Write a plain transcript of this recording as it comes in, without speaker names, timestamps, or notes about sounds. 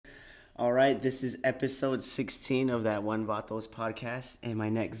All right, this is episode 16 of that One Vatos podcast, and my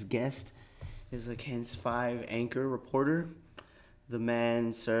next guest is a KENS 5 anchor reporter. The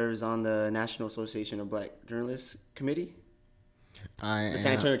man serves on the National Association of Black Journalists Committee, I the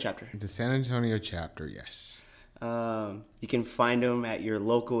San am Antonio chapter. the San Antonio chapter, yes. You can find him at your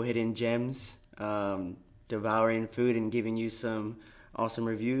local hidden gems, devouring food and giving you some awesome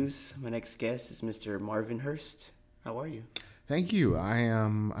reviews. My next guest is Mr. Marvin Hurst. How are you? Thank you.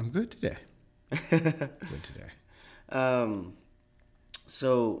 I'm good today. Good today.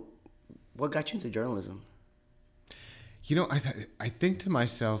 So, what got you into journalism? I think to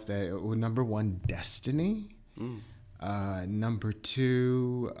myself that number one, destiny. Number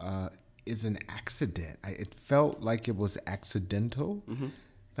two is an accident. It felt like it was accidental.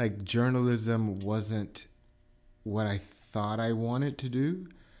 Like journalism wasn't what I thought I wanted to do.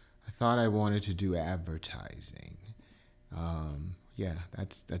 I thought I wanted to do advertising. Yeah,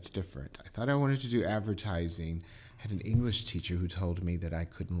 that's different. I thought I wanted to do advertising. I had an English teacher who told me that I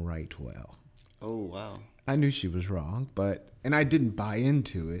couldn't write well. Oh, wow. I knew she was wrong, and I didn't buy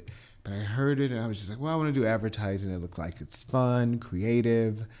into it, but I heard it and I was just like, well, I want to do advertising. It looked like it's fun,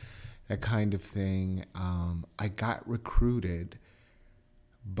 creative, that kind of thing. I got recruited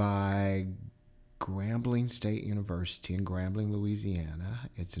by Grambling State University in Grambling,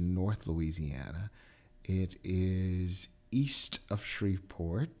 Louisiana. It's in North Louisiana. It is east of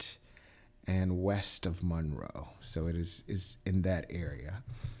Shreveport and west of Monroe. So it is in that area.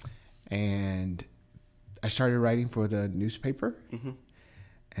 And I started writing for the newspaper.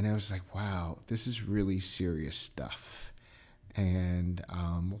 And I was like, wow, this is really serious stuff. And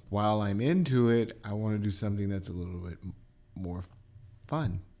while I'm into it, I want to do something that's a little bit more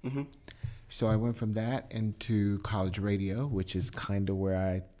fun. So I went from that into college radio, which is kind of where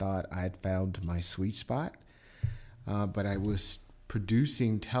I thought I had found my sweet spot. But I was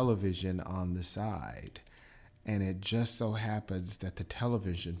producing television on the side. And it just so happens that the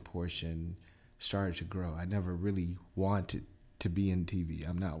television portion started to grow. I never really wanted to be in TV.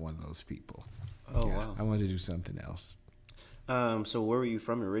 I'm not one of those people. Oh, wow. I wanted to do something else. So where were you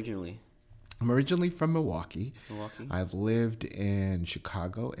from originally? I'm originally from Milwaukee. Milwaukee? I've lived in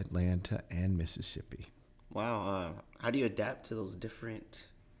Chicago, Atlanta, and Mississippi. Wow. How do you adapt to those different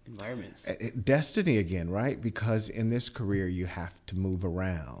environments? Destiny again, right? Because in this career, you have to move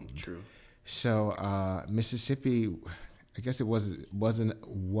around. True. So Mississippi, I guess it was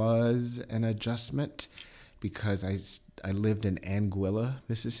an adjustment because I lived in Anguilla,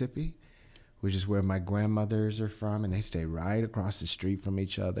 Mississippi, which is where my grandmothers are from, and they stay right across the street from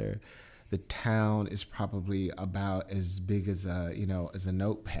each other. The town is probably about as big as a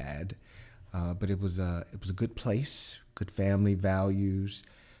notepad, but it was a good place, good family values,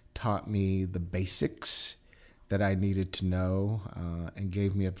 taught me the basics that I needed to know, and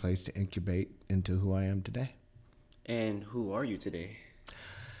gave me a place to incubate into who I am today. And who are you today?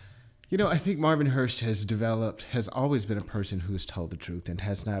 I think Marvin Hurst has always been a person who has told the truth and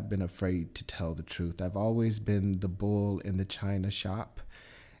has not been afraid to tell the truth. I've always been the bull in the china shop,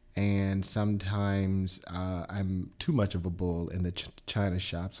 and sometimes I'm too much of a bull in the china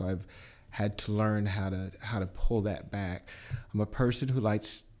shop, so I've had to learn how to pull that back. I'm a person who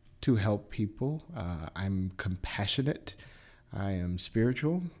likes to help people. I'm compassionate. I am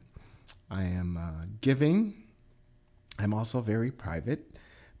spiritual. I am giving. I'm also very private,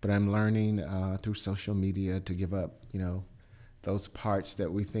 but I'm learning through social media to give up, those parts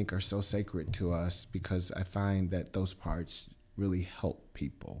that we think are so sacred to us, because I find that those parts really help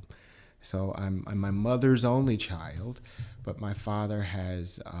people. So I'm my mother's only child, but my father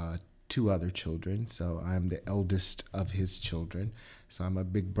has two other children, so I'm the eldest of his children. So I'm a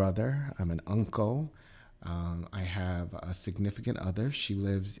big brother. I'm an uncle. I have a significant other. She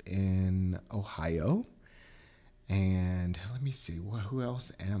lives in Ohio. And let me see, who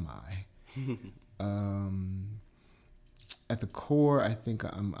else am I? At the core, I think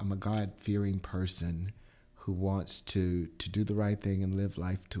I'm a God-fearing person who wants to do the right thing and live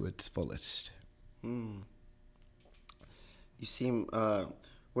life to its fullest. You seem.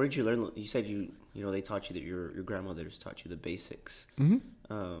 Where did you learn? You said they taught you that your grandmothers taught you the basics.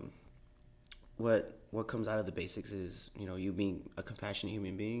 What comes out of the basics is you being a compassionate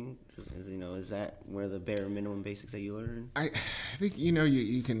human being. Is that where the bare minimum basics that you learn? I think you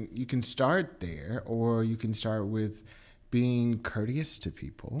can start there, or you can start with being courteous to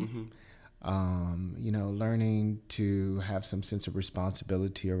people. Learning to have some sense of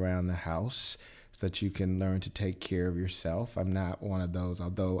responsibility around the house, so that you can learn to take care of yourself. I'm not one of those,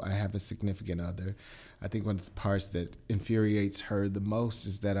 although I have a significant other. I think one of the parts that infuriates her the most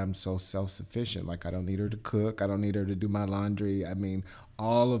is that I'm so self-sufficient. Like, I don't need her to cook. I don't need her to do my laundry. I mean,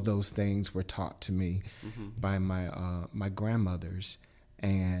 all of those things were taught to me by my grandmothers.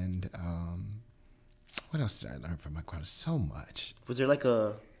 And what else did I learn from my grandma? So much. Was there like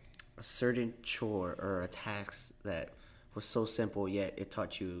a certain chore or a task that was so simple yet it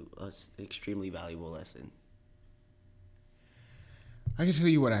taught you an extremely valuable lesson? I can tell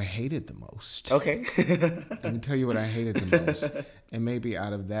you what I hated the most. Okay. I can tell you what I hated the most. And maybe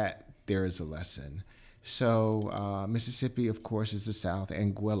out of that, there is a lesson. So Mississippi, of course, is the South.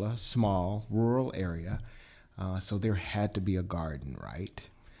 Anguilla, small, rural area. So there had to be a garden, right?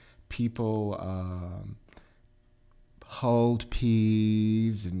 People hulled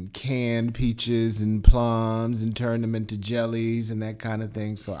peas and canned peaches and plums and turned them into jellies and that kind of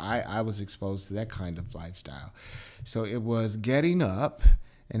thing. So I was exposed to that kind of lifestyle. So it was getting up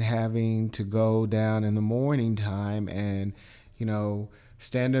and having to go down in the morning time and,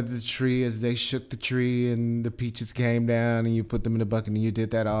 stand under the tree as they shook the tree and the peaches came down and you put them in a bucket, and you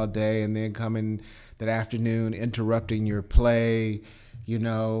did that all day, and then coming that afternoon interrupting your play,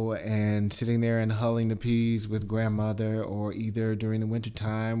 and sitting there and hulling the peas with grandmother, or either during the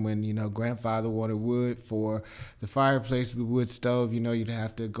wintertime when, grandfather wanted wood for the fireplace, the wood stove, you'd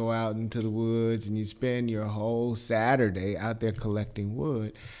have to go out into the woods and you spend your whole Saturday out there collecting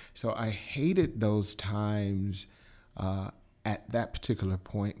wood. So I hated those times at that particular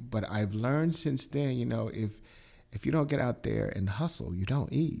point. But I've learned since then, if you don't get out there and hustle, you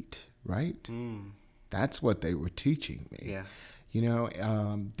don't eat, right? That's what they were teaching me. Yeah.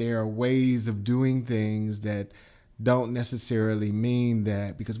 There are ways of doing things that don't necessarily mean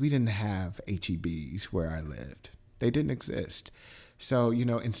that, because we didn't have HEBs where I lived. They didn't exist. So,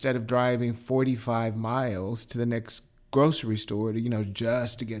 instead of driving 45 miles to the next grocery store to,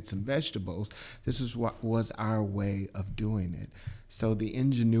 just to get some vegetables, this is what was our way of doing it. So the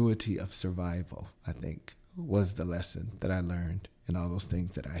ingenuity of survival, I think, was the lesson that I learned in all those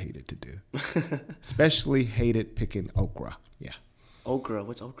things that I hated to do. Especially hated picking okra. Yeah. Okra?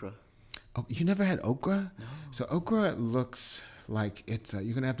 What's okra? Oh, you never had okra? No. So okra looks like it's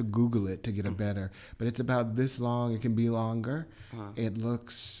you're gonna have to Google it to get a better, but it's about this long. It can be longer. It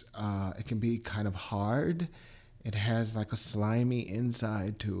looks it can be kind of hard. It has like a slimy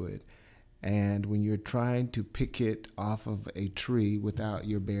inside to it. And when you're trying to pick it off of a tree without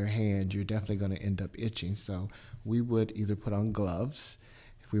your bare hand, you're definitely going to end up itching. So we would either put on gloves.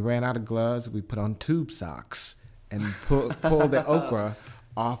 If we ran out of gloves, we put on tube socks and pull the okra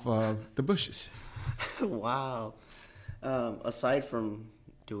off of the bushes. Wow. Aside from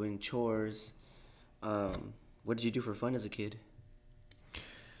doing chores, what did you do for fun as a kid?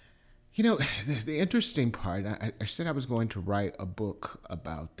 The interesting part, I said I was going to write a book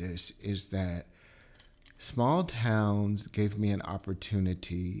about this, is that small towns gave me an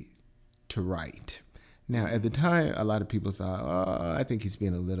opportunity to write. Now, at the time, a lot of people thought, oh, I think he's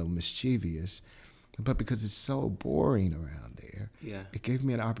being a little mischievous. But because it's so boring around there, it gave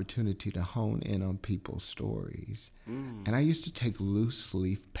me an opportunity to hone in on people's stories. And I used to take loose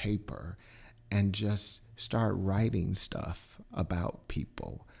leaf paper and just start writing stuff about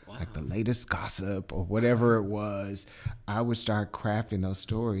people. Wow. Like the latest gossip or whatever it was. I would start crafting those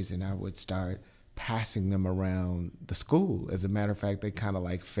stories and I would start passing them around the school. As a matter of fact, they kind of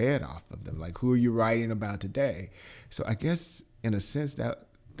like fed off of them. Like, who are you writing about today? So I guess in a sense that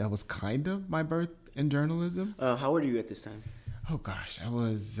was kind of my birth in journalism. How old are you at this time? Oh gosh, I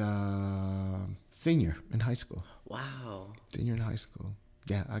was senior in high school. Wow. Senior in high school.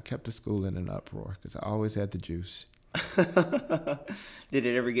 Yeah, I kept the school in an uproar because I always had the juice. Did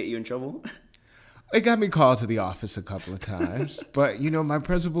it ever get you in trouble? It got me called to the office a couple of times, but my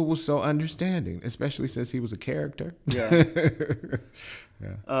principal was so understanding, especially since he was a character. Yeah.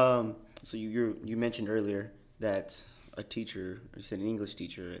 Yeah. So you mentioned earlier that a teacher, you said an English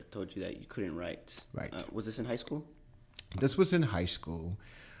teacher, told you that you couldn't write. Right. Was this in high school? This was in high school,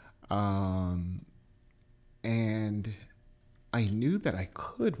 and I knew that I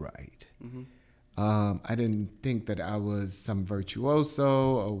could write. Mm-hmm. I didn't think that I was some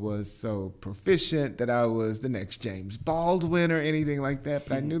virtuoso or was so proficient that I was the next James Baldwin or anything like that,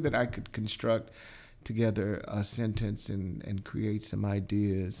 but I knew that I could construct together a sentence and create some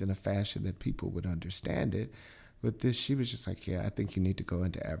ideas in a fashion that people would understand it. With this, she was just like, yeah, I think you need to go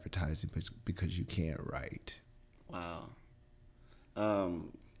into advertising because you can't write. Wow.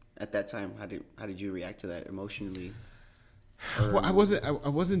 At that time, how did you react to that emotionally? Well, I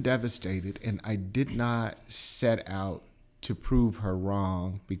wasn't devastated, and I did not set out to prove her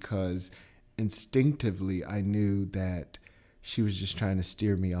wrong because instinctively I knew that she was just trying to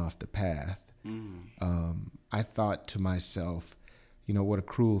steer me off the path. I thought to myself, you know, what a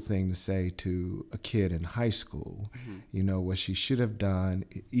cruel thing to say to a kid in high school. You know, what she should have done,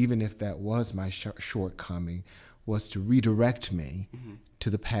 even if that was my shortcoming, was to redirect me to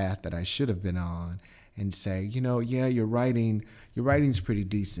the path that I should have been on and say, you know, yeah, your writing's pretty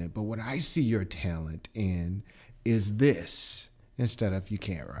decent, but what I see your talent in is this, instead of you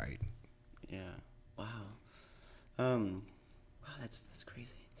can't write. Yeah. Wow. Wow, that's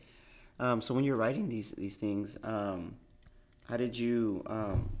crazy. So when you're writing these things, how did you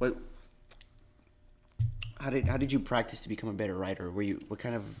how did you practice to become a better writer? What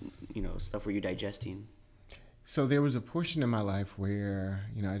kind of stuff were you digesting? So there was a portion in my life where,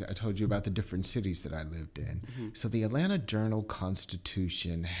 you know, I told you about the different cities that I lived in. So the Atlanta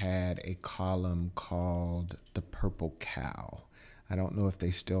Journal-Constitution had a column called The Purple Cow. I don't know if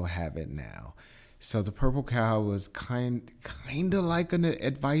they still have it now. So the Purple Cow was kind of like an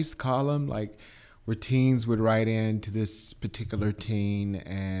advice column, like where teens would write in to this particular teen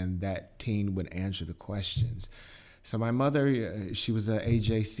and that teen would answer the questions. So my mother, she was an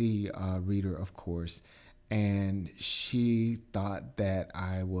AJC reader, of course, and she thought that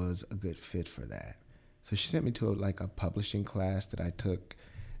I was a good fit for that. So she sent me to a publishing class that I took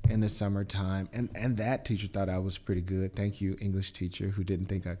in the summertime, and that teacher thought I was pretty good. Thank you, English teacher, who didn't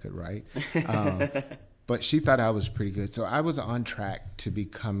think I could write. But she thought I was pretty good. So I was on track to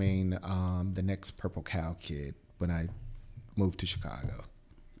becoming the next Purple Cow kid when I moved to Chicago.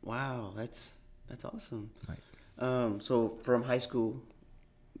 Wow, that's awesome. Right. So from high school,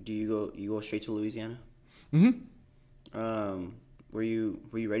 you go straight to Louisiana? Were you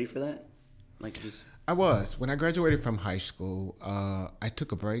ready for that? I was. When I graduated from high school, I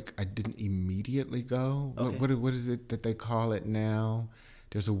took a break. I didn't immediately go. Okay. What is it that they call it now?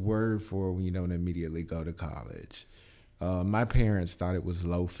 There's a word for when you don't immediately go to college. My parents thought it was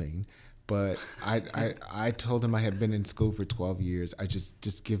loafing, but I told them I had been in school for 12 years. I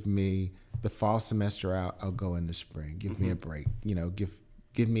just give me the fall semester out. I'll go in the spring. Give me a break. You know,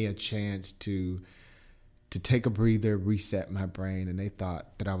 give me a chance to take a breather, reset my brain. And they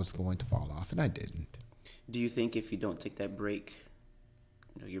thought that I was going to fall off, and I didn't. Do you think if you don't take that break,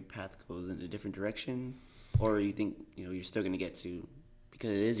 your path goes in a different direction, or you think you're still going to get to, because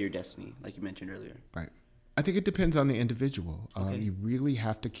it is your destiny, like you mentioned earlier? Right. I think it depends on the individual. Okay. You really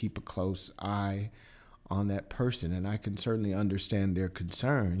have to keep a close eye on that person, and I can certainly understand their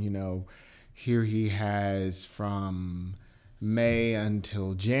concern. Here he has from May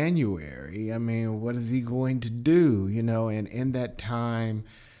until January. I mean, what is he going to do? And in that time,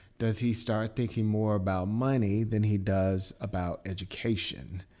 does he start thinking more about money than he does about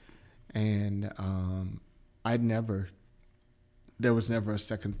education? And there was never a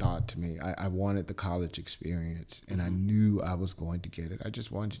second thought to me. I wanted the college experience, and I knew I was going to get it. I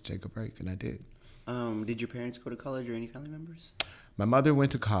just wanted to take a break, and I did. Did your parents go to college or any family members? My mother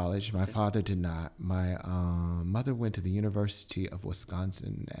went to college. My father did not. My mother went to the University of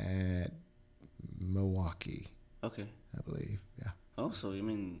Wisconsin at Milwaukee. Okay. I believe, yeah. Oh, so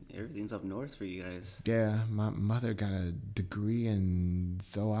everything's up north for you guys. Yeah, my mother got a degree in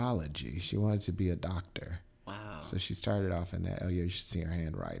zoology. She wanted to be a doctor. Wow. So she started off in that. Oh, yeah, you should see her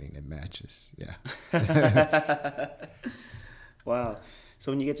handwriting. It matches. Yeah. Wow.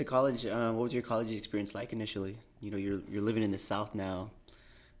 So when you get to college, what was your college experience like initially? You're living in the South now.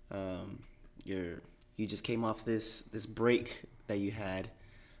 You just came off this break that you had.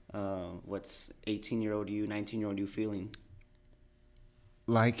 What's 18-year-old you, 19-year-old you feeling?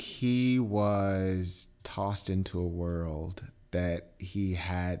 Like he was tossed into a world that he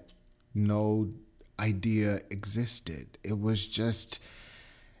had no idea existed. It was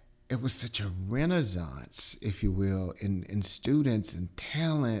such a renaissance, if you will, in students and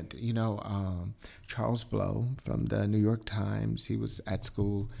talent. Charles Blow from the New York Times, he was at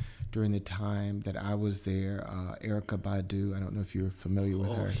school during the time that I was there. Erykah Badu, I don't know if you're familiar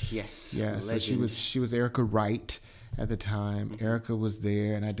with her. Yes. Yeah, Legend. so she was Erica Wright at the time. Erica was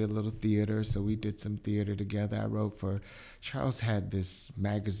there, and I did a little theater, so we did some theater together. I wrote for, Charles had this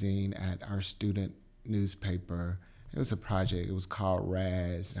magazine at our student newspaper. It was a project. It was called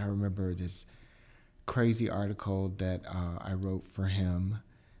Raz. And I remember this crazy article that I wrote for him.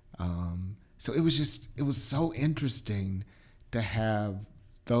 So it was so interesting to have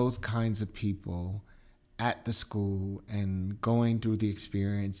those kinds of people at the school and going through the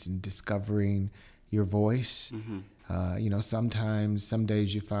experience and discovering your voice. Sometimes, some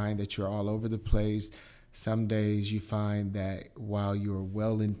days you find that you're all over the place. Some days you find that while you're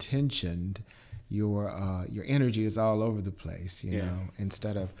well-intentioned, your energy is all over the place, you know.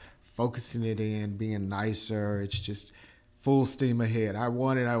 Instead of focusing it in, being nicer, it's just full steam ahead. I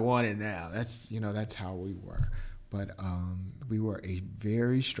want it now. That's how we were. But we were a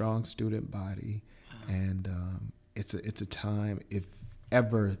very strong student body, and it's a time, if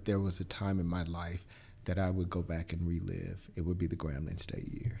ever there was a time in my life that I would go back and relive, it would be the Grambling State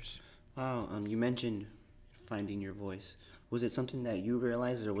years. Wow, you mentioned finding your voice. Was it something that you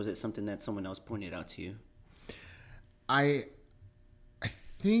realized, or was it something that someone else pointed out to you? I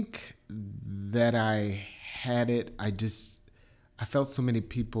think that I had it. I felt so many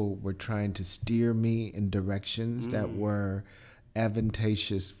people were trying to steer me in directions that were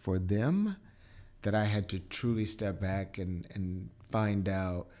advantageous for them, that I had to truly step back and find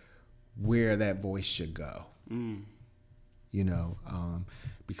out where that voice should go.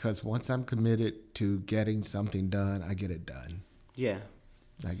 Because once I'm committed to getting something done, I get it done. Yeah.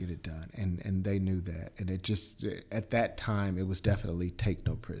 I get it done. And they knew that. And it just, at that time, it was definitely take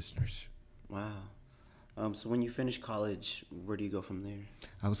no prisoners. Wow. So when you finish college, where do you go from there?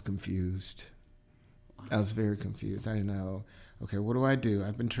 I was confused. I was very confused. I didn't know, okay, what do I do?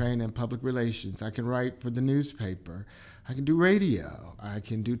 I've been trained in public relations. I can write for the newspaper. I can do radio. I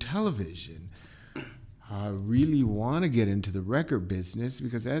can do television. I really want to get into the record business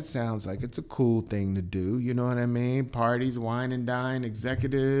because that sounds like it's a cool thing to do. You know what I mean? Parties, wine and dine,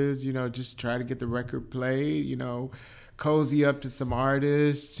 executives, just try to get the record played, cozy up to some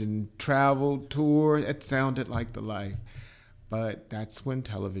artists and travel, tour. It sounded like the life. But that's when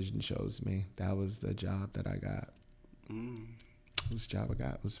television chose me. That was the job that I got. It was the job I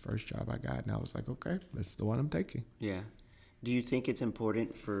got. It was the first job I got. And I was like, okay, that's the one I'm taking. Yeah. Do you think it's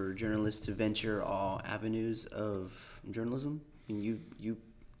important for journalists to venture all avenues of journalism? I mean, you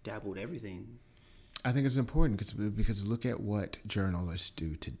dabbled everything. I think it's important because look at what journalists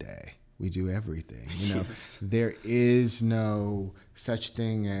do today. We do everything. Yes. There is no such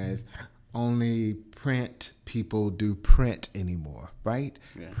thing as only print people do print anymore, right?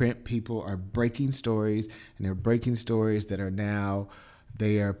 Yeah. Print people are breaking stories, and they're breaking stories that are now,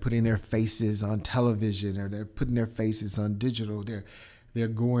 they are putting their faces on television, or they're putting their faces on digital. They're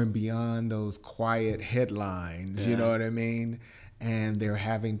going beyond those quiet headlines, You know what I mean? And they're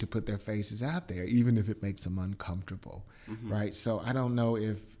having to put their faces out there, even if it makes them uncomfortable, right? So I don't know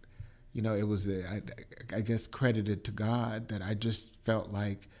if, it was, I guess, credited to God that I just felt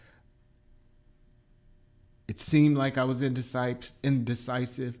like it seemed like I was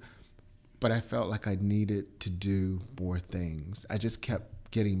indecisive, but I felt like I needed to do more things. I just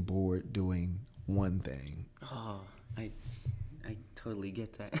kept getting bored doing one thing. Oh, I totally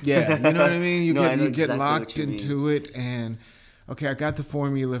get that. Yeah, you know what I mean? You get exactly locked into it, and okay, I got the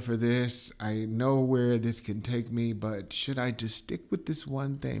formula for this. I know where this can take me, but should I just stick with this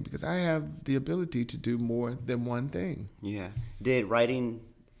one thing? Because I have the ability to do more than one thing. Yeah. Did writing,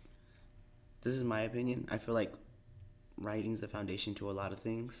 this is my opinion, I feel like writing's the foundation to a lot of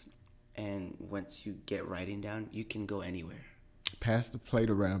things. And once you get writing down, you can go anywhere. Pass the plate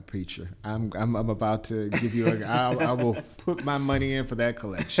around, preacher. I'm about to give you I will put my money in for that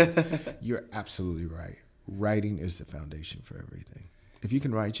collection. You're absolutely right. Writing is the foundation for everything. If you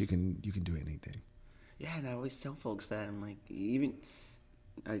can write, you can do anything. Yeah, and I always tell folks that. I'm like,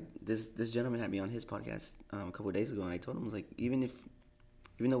 this gentleman had me on his podcast a couple of days ago, and I told him, I was like, even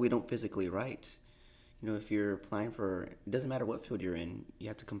though we don't physically write, if you're applying for, it doesn't matter what field you're in, you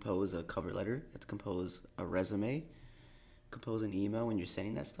have to compose a cover letter, you have to compose a resume, compose an email when you're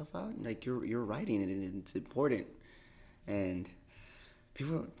sending that stuff out. Like, you're writing it, and it's important. And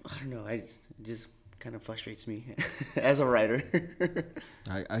people, I don't know, it just kind of frustrates me as a writer.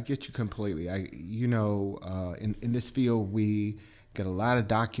 I get you completely. In this field, we get a lot of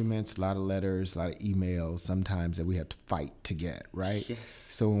documents, a lot of letters, a lot of emails sometimes that we have to fight to get, right? Yes.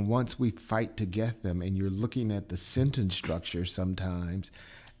 So once we fight to get them, and you're looking at the sentence structure sometimes,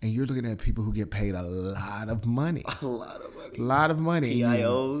 and you're looking at people who get paid a lot of money. A lot of money. A lot of money.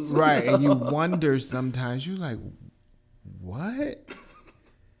 PIOs. Right. And you wonder sometimes, you're like, what?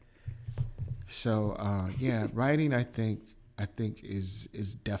 So, writing, I think is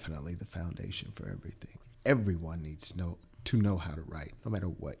definitely the foundation for everything. Everyone needs to know how to write, no matter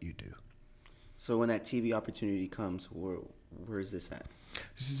what you do. So when that TV opportunity comes, where is this at?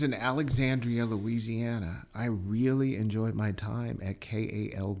 This is in Alexandria, Louisiana. I really enjoyed my time at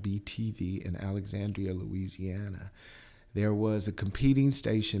KALB TV in Alexandria, Louisiana. There was a competing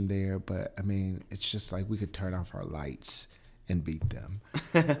station there, but I mean, it's just like we could turn off our lights and beat them.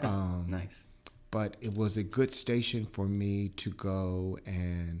 Nice. But it was a good station for me to go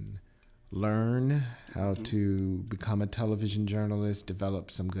and learn how to become a television journalist,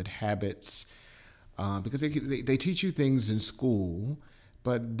 develop some good habits, because they teach you things in school,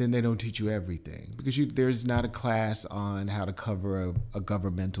 but then they don't teach you everything because there's not a class on how to cover a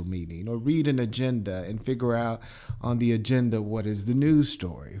governmental meeting or read an agenda and figure out on the agenda what is the news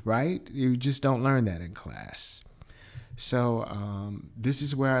story, right? You just don't learn that in class. So this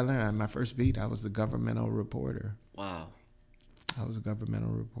is where I learned. My first beat, I was the governmental reporter. Wow. I was a governmental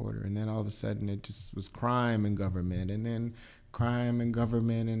reporter. And then all of a sudden it just was crime and government. And then crime and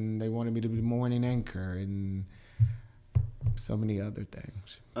government. And they wanted me to be the morning anchor and so many other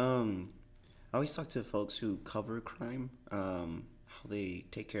things. I always talk to folks who cover crime, how they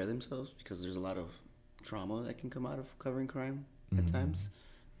take care of themselves, because there's a lot of trauma that can come out of covering crime at times.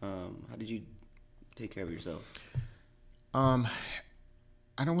 How did you take care of yourself? I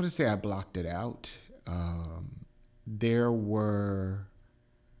don't want to say I blocked it out. There were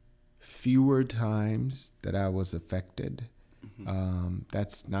fewer times that I was affected.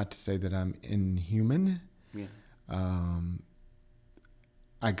 That's not to say that I'm inhuman. Yeah.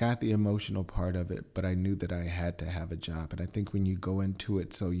 I got the emotional part of it, but I knew that I had to have a job. And I think when you go into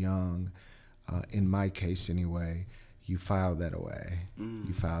it so young, in my case anyway, you file that away.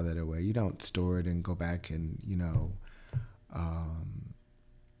 You file that away. You don't store it and go back and,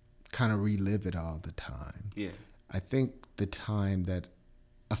 kind of relive it all the time. Yeah. I think the time that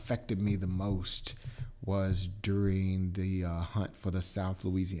affected me the most was during the hunt for the South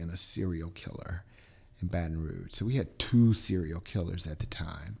Louisiana serial killer in Baton Rouge. So we had 2 serial killers at the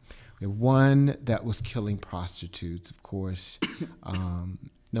time. We had one that was killing prostitutes, of course.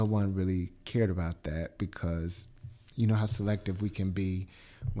 No one really cared about that because you know how selective we can be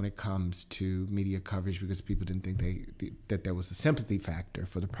when it comes to media coverage because people didn't think that there was a sympathy factor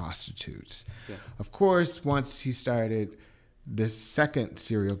for the prostitutes. Yeah. Of course, once he started, this second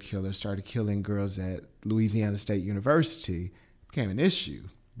serial killer started killing girls at Louisiana State University, it became an issue,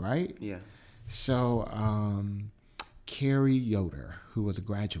 right? Yeah. So Carrie Yoder, who was a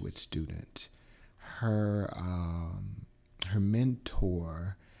graduate student, her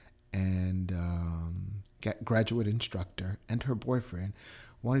mentor and graduate instructor and her boyfriend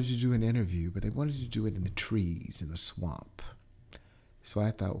wanted to do an interview, but they wanted to do it in the trees in a swamp. So I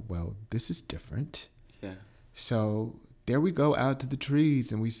thought, well, this is different. Yeah. So there we go out to the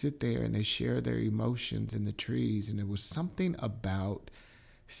trees and we sit there and they share their emotions in the trees. And it was something about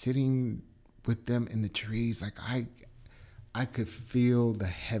sitting with them in the trees. Like I could feel the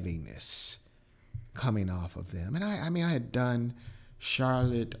heaviness coming off of them. And I had done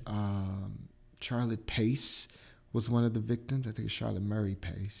Charlotte Pace was one of the victims. I think it's Charlotte Murray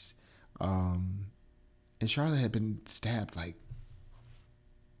Pace. And Charlotte had been stabbed like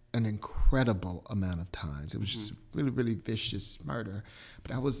an incredible amount of times. It was just a really, really vicious murder.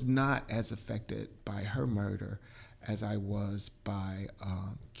 But I was not as affected by her murder as I was by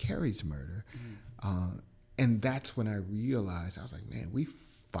Carrie's murder. And that's when I realized, I was like, man, we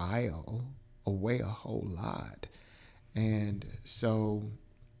file away a whole lot. And so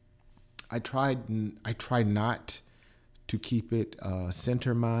I tried not to keep it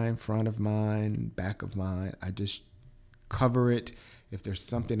center mind, front of mind, back of mind. I just cover it. If there's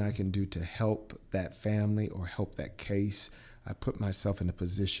something I can do to help that family or help that case, I put myself in a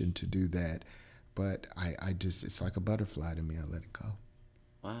position to do that. But I just, it's like a butterfly to me. I let it go.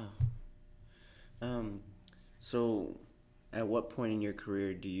 Wow. So at what point in your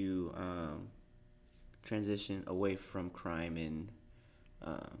career do you transition away from crime and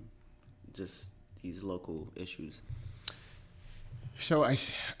just these local issues? So I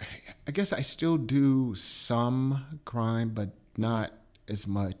guess I still do some crime, but not as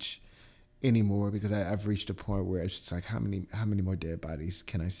much anymore because I've reached a point where it's just like, how many more dead bodies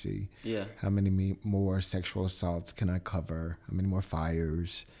can I see? Yeah. How many more sexual assaults can I cover? How many more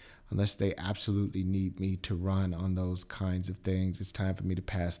fires? Unless they absolutely need me to run on those kinds of things, it's time for me to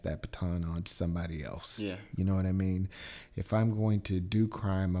pass that baton on to somebody else. Yeah. You know what I mean? If I'm going to do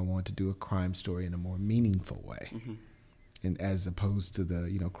crime, I want to do a crime story in a more meaningful way. And as opposed to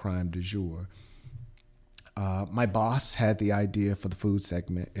the, crime du jour. My boss had the idea for the food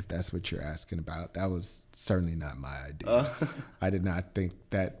segment, if that's what you're asking about. That was certainly not my idea. I did not think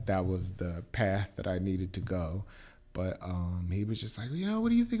that was the path that I needed to go. But he was just like, what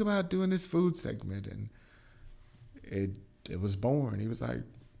do you think about doing this food segment? And it was born. He was like,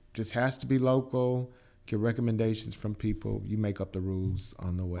 just has to be local, get recommendations from people. You make up the rules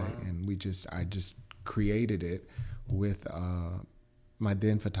on the way. Wow. And I just created it with my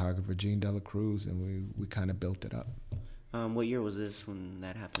then photographer, Gene Dela Cruz, and we kind of built it up. What year was this when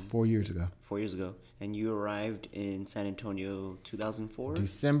that happened? 4 years ago. 4 years ago. And you arrived in San Antonio 2004?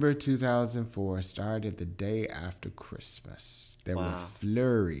 December 2004, started the day after Christmas. There were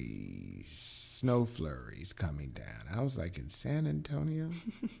flurries, snow flurries coming down. I was like, in San Antonio?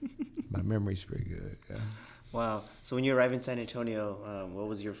 My memory's pretty good. Yeah. Wow. So when you arrived in San Antonio, what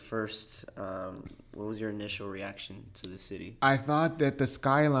was your initial reaction to the city? I thought that the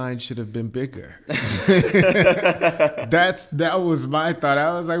skyline should have been bigger. That was my thought.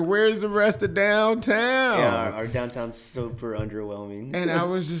 I was like, where's the rest of downtown? Yeah, our downtown's super underwhelming. And I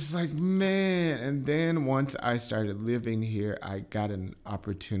was just like, man. And then once I started living here, I got an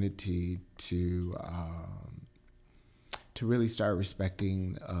opportunity to really start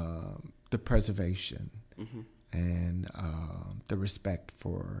respecting the preservation. Mm-hmm. And the respect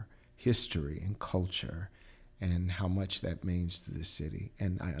for history and culture and how much that means to the city.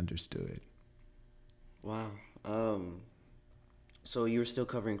 And I understood. Wow. So you were still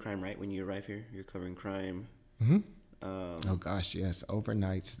covering crime, right? When you arrived here, you're covering crime. Mm-hmm. Oh gosh, yes.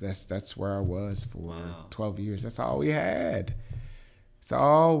 Overnights. That's where I was for 12 years. That's all we had. It's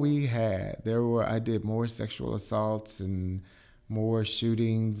all we had. I did more sexual assaults and more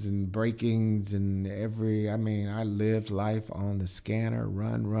shootings and breakings and I lived life on the scanner,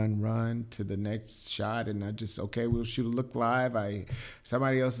 run to the next shot, and I just, okay, we'll shoot a look live.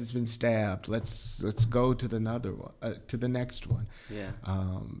 Somebody else has been stabbed. Let's go to the next one. Yeah.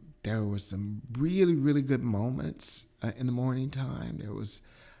 There were some really, really good moments in the morning time. There was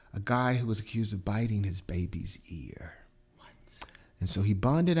a guy who was accused of biting his baby's ear. And so he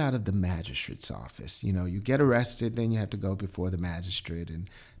bonded out of the magistrate's office. You know, you get arrested, then you have to go before the magistrate, and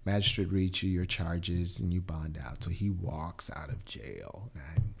magistrate reads you your charges, and you bond out. So he walks out of jail, and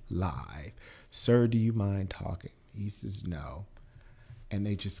I'm live. Sir, do you mind talking? He says no. And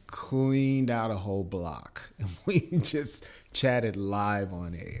they just cleaned out a whole block, and we just chatted live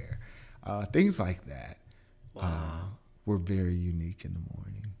on air. Things like that were very unique in the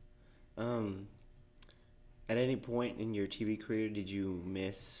morning. At any point in your TV career, did you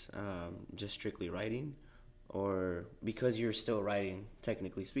miss just strictly writing? Or because you're still writing,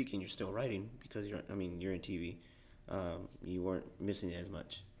 technically speaking, you're still writing because you're in TV, you weren't missing it as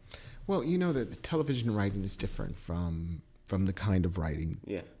much? Well, you know that the television writing is different from the kind of writing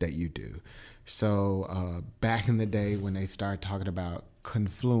that you do. So back in the day when they started talking about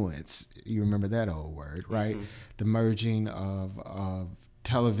confluence, you remember that old word, right? Mm-hmm. The merging of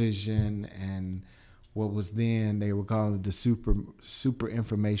television and what was then, they were calling it the super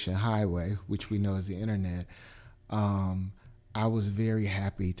information highway, which we know as the internet. I was very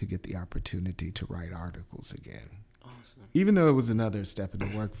happy to get the opportunity to write articles again. Awesome. Even though it was another step in the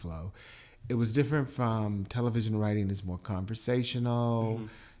workflow, it was different from television writing. It's more conversational, mm-hmm.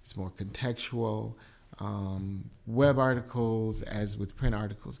 It's more contextual. Web articles, as with print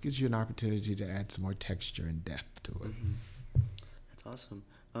articles, gives you an opportunity to add some more texture and depth to it. Mm-hmm. That's awesome.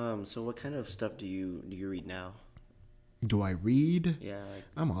 So what kind of stuff do you read now? Do I read? Yeah.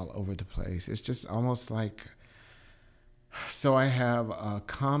 I'm all over the place. It's just almost like, so I have a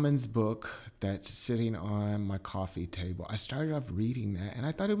Commons book that's sitting on my coffee table. I started off reading that and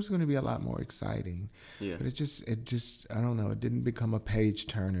I thought it was going to be a lot more exciting. Yeah. But it just, I don't know, it didn't become a page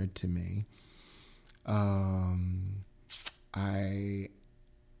turner to me. I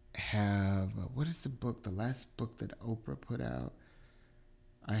have, what is the last book that Oprah put out?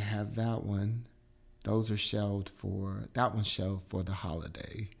 I have that one. That one's shelved for the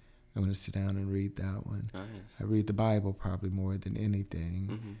holiday. I'm going to sit down and read that one. Nice. I read the Bible probably more than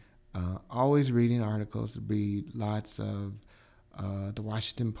anything. Mm-hmm. Always reading articles. Read lots of the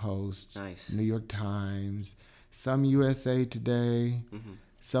Washington Post, nice. New York Times, some USA Today, mm-hmm.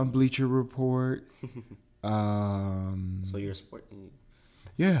 some Bleacher Report. So you're a sport?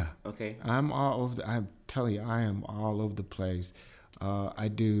 Yeah. Okay. I'm telling you, I am all over the place. I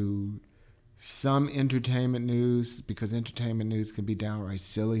do some entertainment news because entertainment news can be downright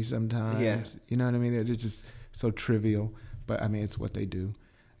silly sometimes. Yeah. You know what I mean? They're just so trivial, but I mean, it's what they do.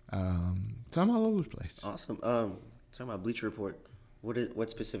 So I'm all over the place. Awesome. Talking about Bleacher Report, what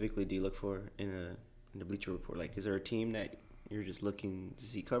specifically do you look for in the Bleacher Report? Like, is there a team that you're just looking to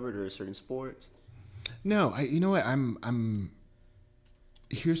see covered, or a certain sport? No, you know what? I'm.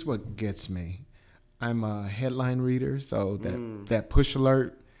 Here's what gets me. I'm a headline reader, so that push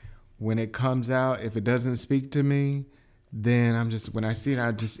alert, when it comes out, if it doesn't speak to me, then when I see it,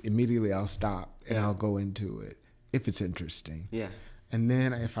 I'll stop and I'll go into it if it's interesting. Yeah. And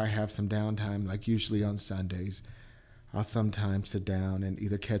then if I have some downtime, like usually on Sundays, I'll sometimes sit down and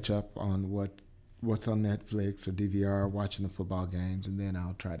either catch up on what's on Netflix or DVR, watching the football games, and then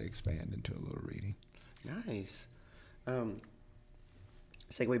I'll try to expand into a little reading. Nice. Um,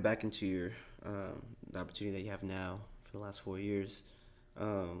 segue back into your the opportunity that you have now for the last 4 years.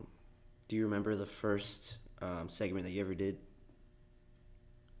 Um, do you remember the first segment that you ever did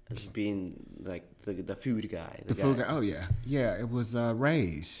as being like the food guy? The food guy. Oh yeah, yeah. It was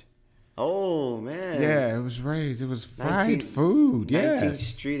Ray's. Oh man. Yeah, it was Ray's. It was fried 19th food. 19th Yes.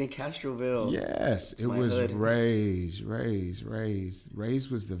 Street in Castroville. Yes, It's it my was hood. Ray's. Ray's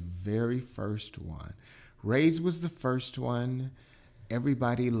was the very first one. Ray's was the first one.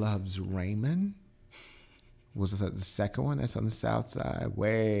 Everybody Loves Raymond was the second one. That's on the south side,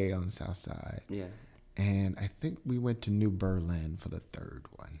 way on the south side. Yeah. And I think we went to New Berlin for the third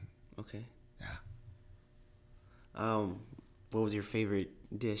one. Okay. Yeah. What was your favorite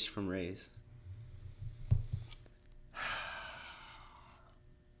dish from Ray's?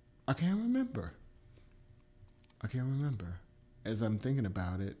 I can't remember. As I'm thinking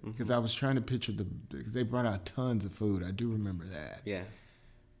about it, because I was trying to picture because they brought out tons of food. I do remember that. Yeah.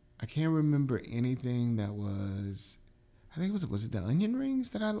 I can't remember anything that was. I think was it the onion rings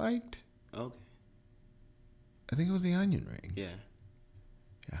that I liked? Okay. I think it was the onion rings. Yeah.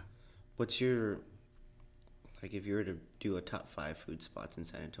 Yeah. What's your, like, if you were to do a top 5 food spots in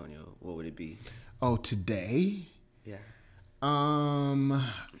San Antonio, what would it be? Oh, today? Yeah.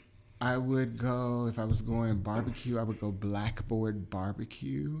 I would go, if I was going barbecue, I would go Blackboard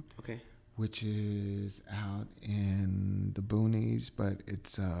Barbecue, Okay. which is out in the boonies, but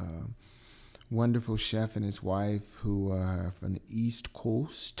it's a wonderful chef and his wife who are from the East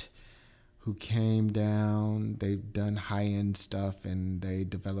Coast, who came down. They've done high-end stuff, and they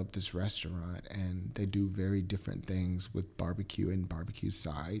developed this restaurant, and they do very different things with barbecue and barbecue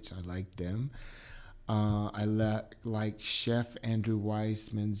sides. I like them. I like Chef Andrew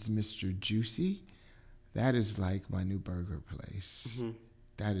Weissman's Mr. Juicy. That is like my new burger place. Mm-hmm.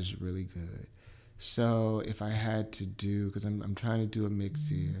 That is really good. So if I had to do, because I'm trying to do a mix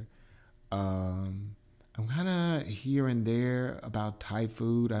here, I'm kind of here and there about Thai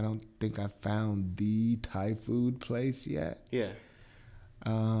food. I don't think I found the Thai food place yet. Yeah.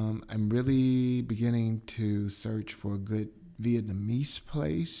 I'm really beginning to search for a good Vietnamese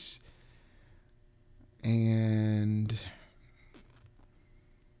place. And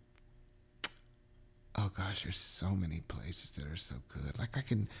oh gosh, there's so many places that are so good.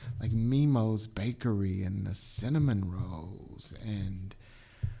 Like Mimo's Bakery and the cinnamon rolls, and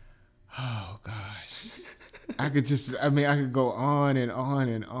oh gosh, I could go on and on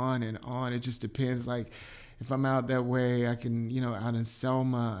and on and on. It just depends. Like if I'm out that way, I can, out in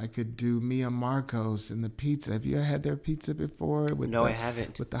Selma, I could do Mia Marcos and the pizza. Have you ever had their pizza before? No, I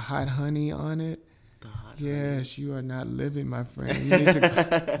haven't. With the hot honey on it. Yes, honey. you are not living, my friend.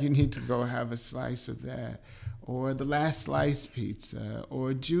 You need to go have a slice of that, or the Last Slice pizza,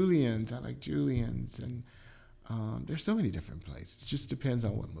 or Julian's. I like Julian's, and there's so many different places. It just depends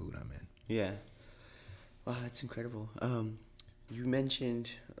on what mood I'm in. Yeah. Wow, that's incredible. You mentioned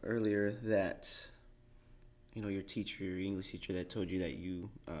earlier that, your teacher, your English teacher, that told you that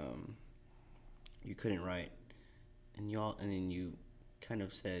you couldn't write, and then you kind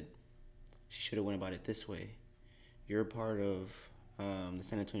of said, she should have went about it this way. You're a part of the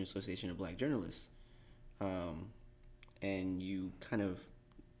San Antonio Association of Black Journalists, and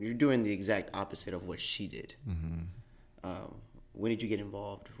you're doing the exact opposite of what she did. Mm-hmm. When did you get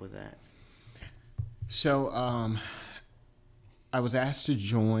involved with that? So I was asked to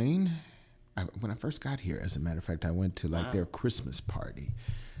join. When I first got here, as a matter of fact, I went to their Christmas party,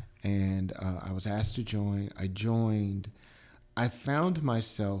 and I was asked to join. I joined. I found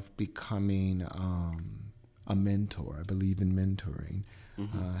myself becoming a mentor. I believe in mentoring.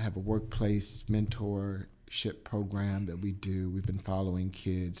 Mm-hmm. I have a workplace mentorship program that we do. We've been following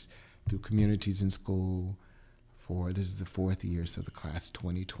kids through communities in school this is the 4th year, so the class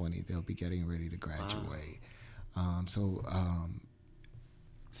 2020, they'll be getting ready to graduate. Wow.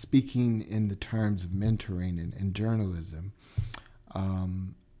 Speaking in the terms of mentoring and journalism,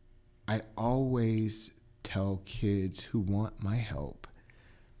 I always tell kids who want my help,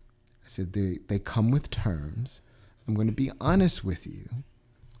 I said they come with terms. I'm going to be honest with you,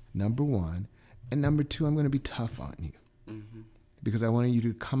 number one, and number two, I'm going to be tough on you. Mm-hmm. Because I want you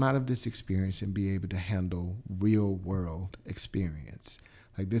to come out of this experience and be able to handle real world experience.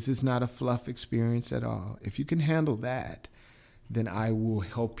 Like, this is not a fluff experience at all. If you can handle that, then I will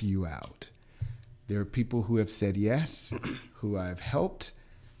help you out. There are people who have said yes, who I've helped,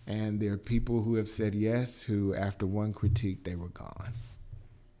 and there are people who have said yes, who after one critique, they were gone.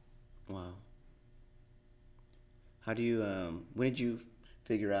 Wow. How do you, when did you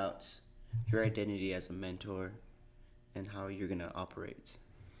figure out your identity as a mentor and how you're going to operate?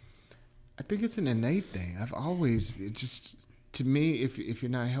 I think it's an innate thing. I've always it just to me, if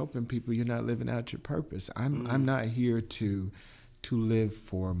you're not helping people, you're not living out your purpose. I'm not here to live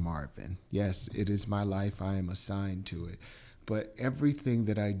for Marvin. Yes, it is my life. I am assigned to it, but everything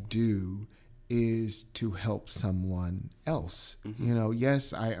that I do is to help someone else. You know,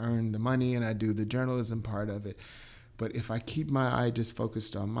 yes, I earn the money and I do the journalism part of it. But if I keep my eye just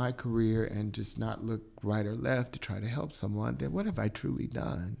focused on my career and just not look right or left to try to help someone, then what have I truly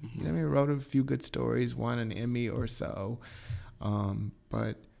done? You know what I mean? I wrote a few good stories, won an Emmy or so.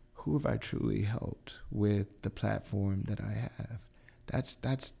 But who have I truly helped with the platform that I have? That's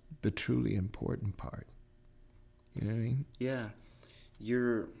the truly important part. You know what I mean? Yeah.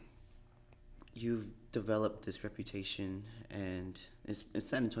 You've developed this reputation, and it's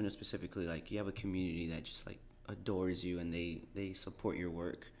San Antonio specifically, like you have a community that just like adores you and they support your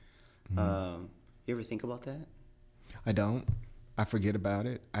work. You ever think about that? I don't. I forget about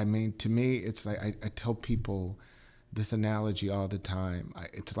it. I mean, to me, it's like I tell people this analogy all the time.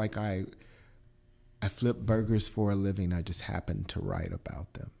 It's like I flip burgers for a living. I just happen to write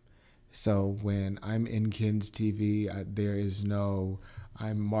about them. So when I'm in Ken's TV, there is no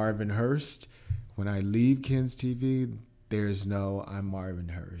I'm Marvin Hurst. When I leave Ken's TV, there's no I'm Marvin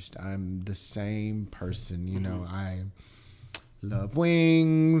Hurst. I'm the same person. You know, I love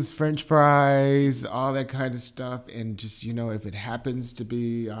wings, French fries, all that kind of stuff. And just, you know, if it happens to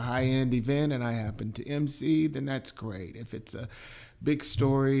be a high-end event and I happen to MC, then that's great. If it's a big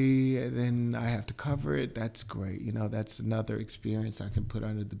story, then I have to cover it, that's great. You know, that's another experience I can put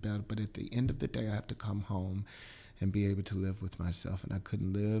under the belt. But at the end of the day, I have to come home and be able to live with myself. And I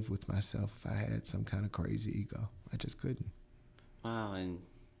couldn't live with myself if I had some kind of crazy ego. I just couldn't. Wow, and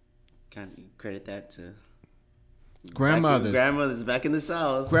kind of credit that to grandmothers. Grandmothers back in the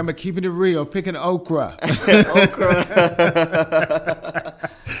South. Grandma keeping it real, picking okra. Okra.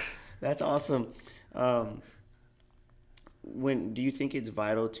 That's awesome. When do you think it's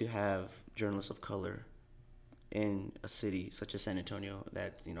vital to have journalists of color in a city such as San Antonio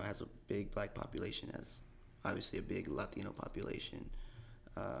that, you know, has a big black population, has obviously a big Latino population?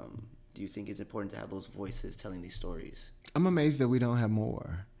 Do you think it's important to have those voices telling these stories? I'm amazed that we don't have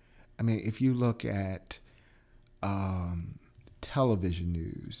more. I mean, if you look at television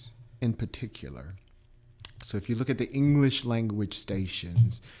news in particular, so if you look at the English language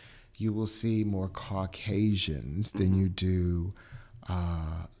stations, you will see more Caucasians than you do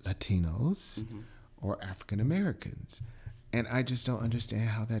Latinos or African Americans. And I just don't understand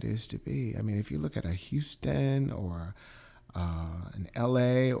how that is to be. I mean, if you look at a Houston or an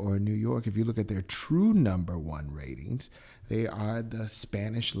LA or New York, if you look at their true number one ratings, they are the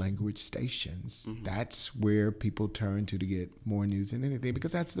Spanish language stations. That's where people turn to get more news than anything,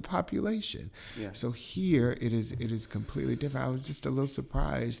 because that's the population. Yeah. So here it is completely different. I was just a little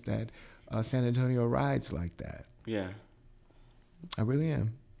surprised that San Antonio rides like that. Yeah. I really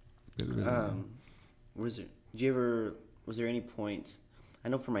am. Really am. Was there any point, I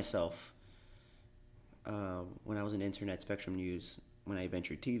know for myself, when I was in internet Spectrum News, when I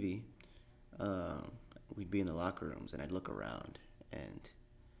ventured TV, we'd be in the locker rooms and I'd look around and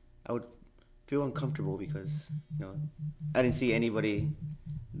I would feel uncomfortable because, you know, I didn't see anybody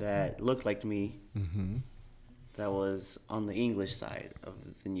that looked like me that was on the English side of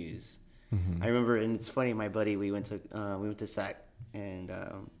the news. I remember, and it's funny, my buddy, we went to SAC, and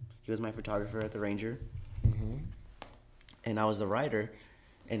he was my photographer at the Ranger, and I was the writer,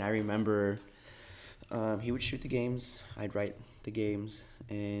 and I remember he would shoot the games, I'd write the games,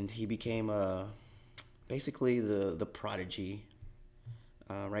 and he became basically the prodigy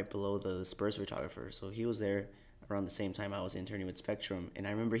right below the Spurs photographer. So he was there around the same time I was interning with Spectrum, and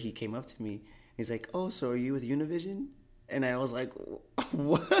I remember he came up to me, he's like, "Oh, so are you with Univision?" And I was like,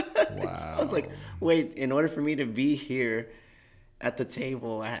 "What?" Wow. I was like, "Wait, in order for me to be here at the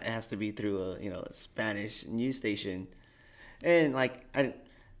table, it has to be through a Spanish news station." And like I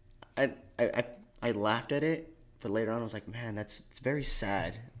laughed at it, but later on I was like, "Man, it's very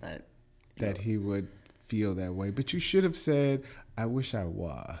sad that he would feel that way." But you should have said, "I wish I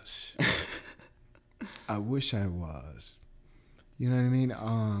was." I wish I was. You know what I mean?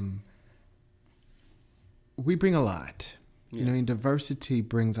 We bring a lot. Yeah. You know what I mean? Diversity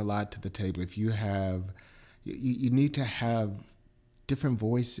brings a lot to the table. If you have, you need to have different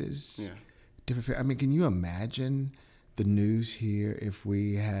voices. Yeah. Different. I mean, can you imagine the news here if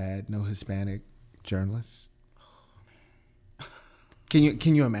we had no Hispanic journalists? Can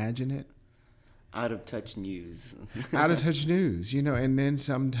you imagine it? Out of touch news. Out of touch news, and then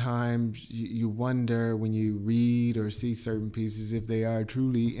sometimes you wonder when you read or see certain pieces if they are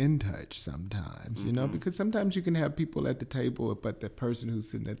truly in touch sometimes, because sometimes you can have people at the table, but the person who's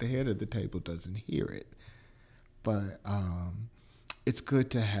sitting at the head of the table doesn't hear it. But it's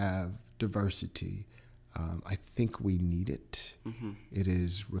good to have diversity. I think we need it. It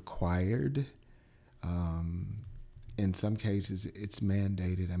is required. In some cases, it's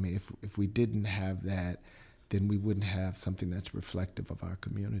mandated. I mean, if we didn't have that, then we wouldn't have something that's reflective of our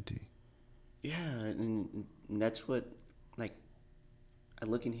community. Yeah, and that's what, like, I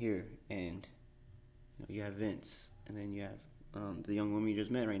look in here, and you have Vince, and then you have the young woman you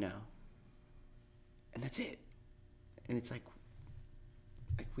just met right now, and that's it. And it's like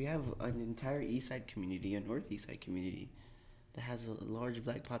we have an entire East Side community, a Northeast Side community, that has a large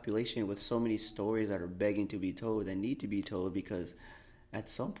black population with so many stories that are begging to be told, that need to be told, because at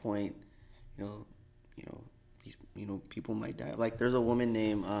some point, people might die. Like, there's a woman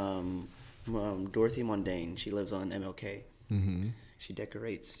named Dorothy Mondane. She lives on MLK. Mm-hmm. She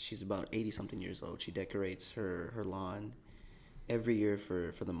decorates. She's about 80 something years old. She decorates her lawn every year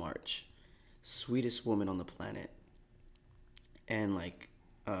for the march. Sweetest woman on the planet. And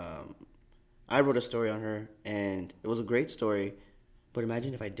I wrote a story on her, and it was a great story, but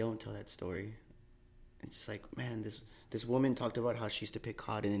imagine if I don't tell that story. It's just like, man, this woman talked about how she used to pick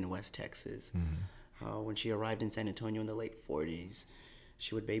cotton in West Texas, how when she arrived in San Antonio in the late 40s,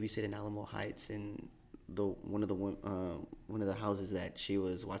 she would babysit in Alamo Heights, and one of the houses that she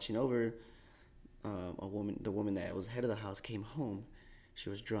was watching over, the woman that was head of the house came home. She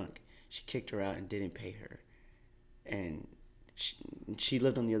was drunk. She kicked her out and didn't pay her, and she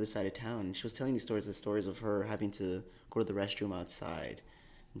lived on the other side of town, and she was telling the stories of her having to go to the restroom outside.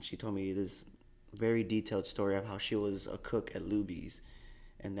 And she told me this very detailed story of how she was a cook at Luby's,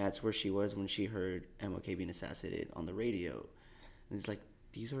 and that's where she was when she heard MLK being assassinated on the radio. And it's like,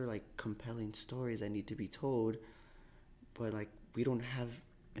 these are like compelling stories that need to be told, but like we don't have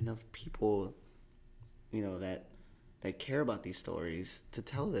enough people, that care about these stories to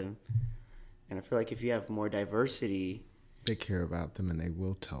tell them. And I feel like if you have more diversity, they care about them and they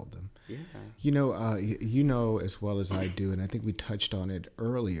will tell them. Yeah. As well as I do, and I think we touched on it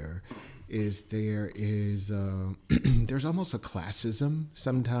earlier, is there's almost a classism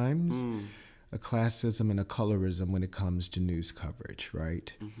sometimes, a classism and a colorism when it comes to news coverage,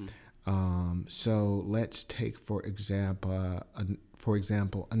 right? So let's take, for example,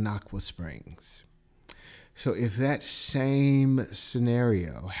 Anaqua Springs. So if that same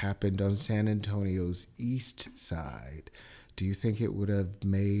scenario happened on San Antonio's east side, do you think it would have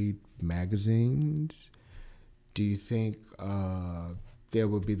made magazines? Do you think there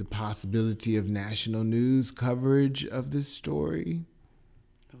would be the possibility of national news coverage of this story?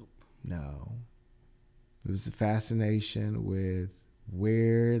 Nope. No. It was the fascination with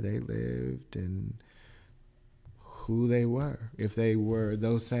where they lived and who they were. If they were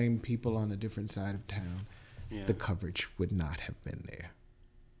those same people on a different side of town, the coverage would not have been there.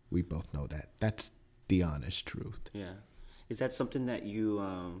 We both know that. That's the honest truth. Yeah. Is that something that you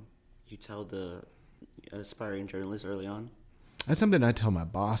tell the aspiring journalists early on? That's something I tell my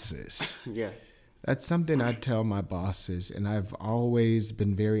bosses. Yeah. That's something I tell my bosses, and I've always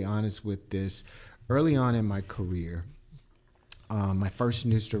been very honest with this. Early on in my career, my first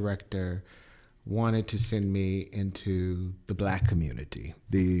news director wanted to send me into the black community,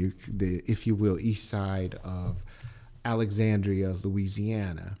 the if you will, east side of Alexandria,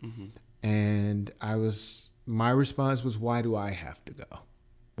 Louisiana. And my response was, why do I have to go?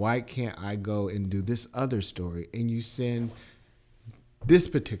 Why can't I go and do this other story? And you send this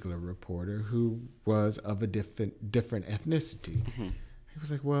particular reporter who was of a different ethnicity. He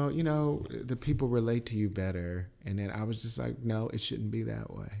was like, well, the people relate to you better. And then I was just like, no, it shouldn't be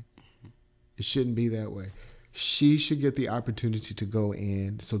that way. It shouldn't be that way. She should get the opportunity to go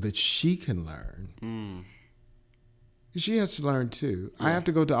in so that she can learn. She has to learn too. Yeah. I have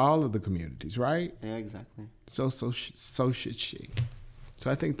to go to all of the communities, right? Yeah, exactly. So should she. So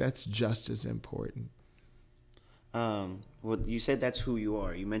I think that's just as important. Well, you said that's who you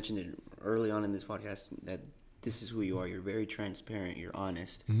are. You mentioned it early on in this podcast that this is who you are. You're very transparent. You're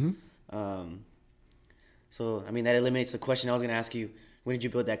honest. So, I mean, that eliminates the question I was going to ask you. When did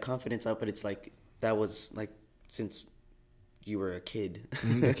you build that confidence up? But it's like, that was like since you were a kid.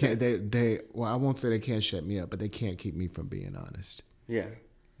 They can't, well, I won't say they can't shut me up, but they can't keep me from being honest. Yeah.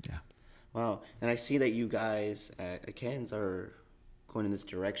 Yeah. Wow. And I see that you guys at Ken's are going in this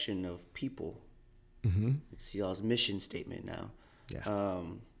direction of people. It's y'all's mission statement now. Yeah.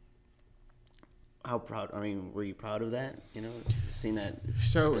 how proud? I mean, were you proud of that? You know, seeing that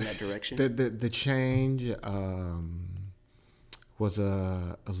it's So in that direction. the change was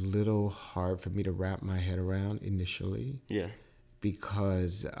a little hard for me to wrap my head around initially. Yeah.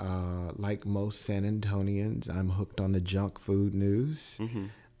 Because, like most San Antonians, I'm hooked on the junk food news,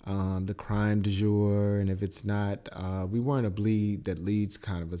 the crime du jour, and if it's not, we weren't a bleed that leads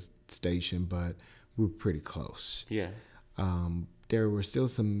kind of a station, but we were pretty close. Yeah. There were still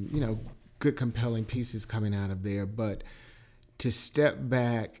some, good, compelling pieces coming out of there, but to step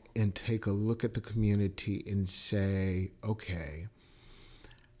back and take a look at the community and say, okay,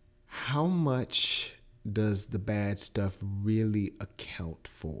 how much does the bad stuff really account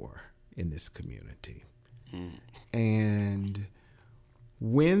for in this community? And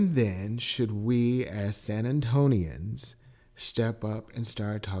when then should we as San Antonians step up and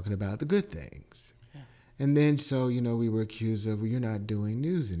start talking about the good things? Yeah. And then so, we were accused of, well, you're not doing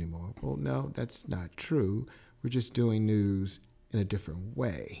news anymore. Well, no, that's not true. We're just doing news in a different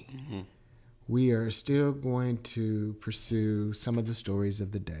way. We are still going to pursue some of the stories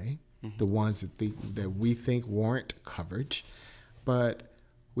of the day, the ones that we think warrant coverage, but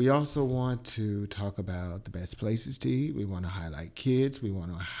we also want to talk about the best places to eat. We want to highlight kids. We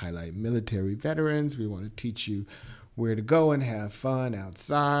want to highlight military veterans. We want to teach you where to go and have fun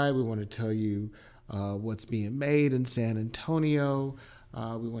outside. We want to tell you what's being made in San Antonio.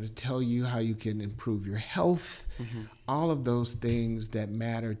 We want to tell you how you can improve your health. All of those things that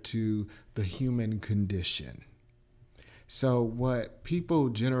matter to the human condition. So what people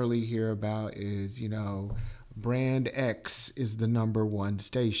generally hear about is, Brand X is the number one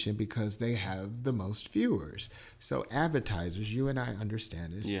station because they have the most viewers. So advertisers, you and I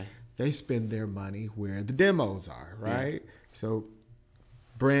understand this, they spend their money where the demos are, right? Yeah. So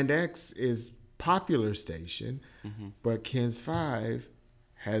Brand X is popular station, but KENS 5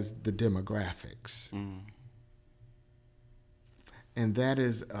 has the demographics. And that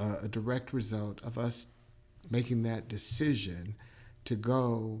is a direct result of us making that decision to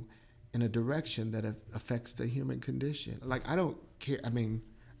go in a direction that affects the human condition. Like, I don't care. I mean,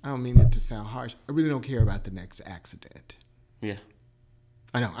 I don't mean it to sound harsh. I really don't care about the next accident. Yeah.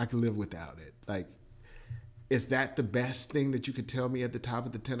 I know. I can live without it. Like, is that the best thing that you could tell me at the top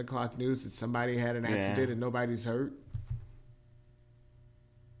of the 10 o'clock news, that somebody had an accident and nobody's hurt?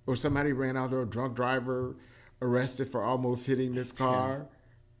 Or somebody ran out there, a drunk driver arrested for almost hitting this car?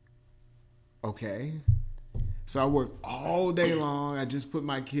 Okay. So I work all day long. I just put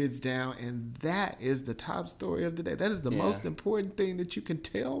my kids down, and that is the top story of the day. That is the most important thing that you can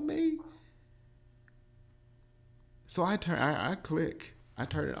tell me. So I click. I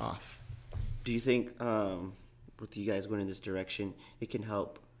turn it off. Do you think with you guys going in this direction, it can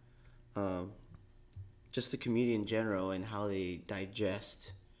help just the community in general and how they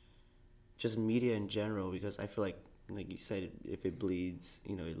digest just media in general? Because I feel like you said, if it bleeds,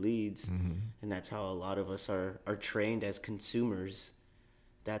 it leads. And that's how a lot of us are trained as consumers.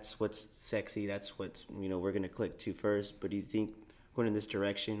 That's what's sexy. That's what's, we're going to click to first. But do you think going in this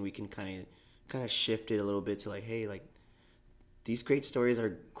direction, we can kind of shift it a little bit to like, hey, like, these great stories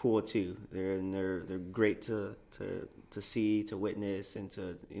are cool too. They're great to see, to witness, and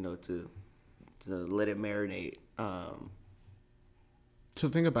to let it marinate. So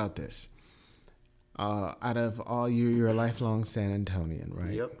think about this. Out of all you're a lifelong San Antonian,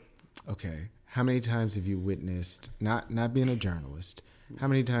 right? Yep. Okay. How many times have you witnessed, not being a journalist, how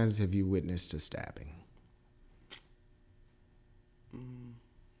many times have you witnessed a stabbing?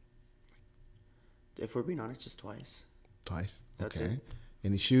 If we're being honest, just twice. Twice? That's okay. it.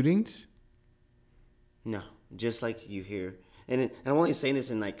 Any shootings? No. Just like you hear. And I'm only saying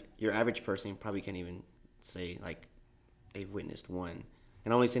this in like your average person probably can't even say like they've witnessed one.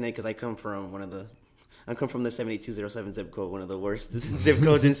 And I'm only saying that because I come from the 7207 zip code, one of the worst zip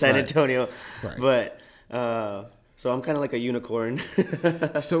codes in San Antonio. Right. But so I'm kind of like a unicorn.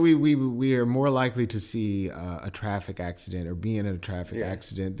 So we are more likely to see a traffic accident or be in a traffic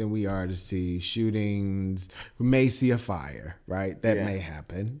accident than we are to see shootings. We may see a fire, right? That may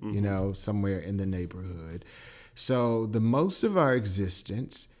happen, somewhere in the neighborhood. So the most of our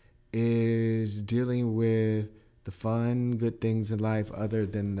existence is dealing with the fun, good things in life other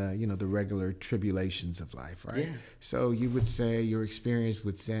than the regular tribulations of life, right? Yeah. So you would say your experience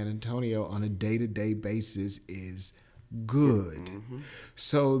with San Antonio on a day-to-day basis is good.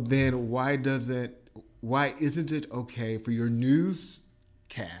 So then why isn't it okay for your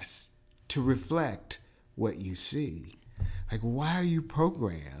newscast to reflect what you see? Like, why are you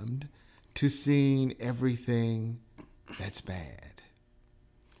programmed to seeing everything that's bad?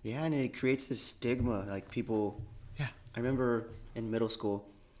 Yeah, and it creates this stigma. Like, people... Yeah. I remember in middle school,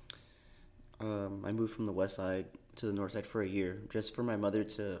 I moved from the west side to the north side for a year, just for my mother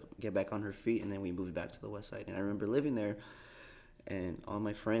to get back on her feet, and then we moved back to the west side. And I remember living there, and all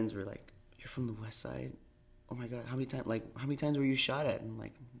my friends were like, "You're from the west side? Oh my god, how many times were you shot at?" And I'm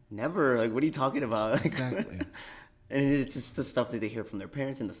like, "Never. Like, what are you talking about?" Exactly. And it's just the stuff that they hear from their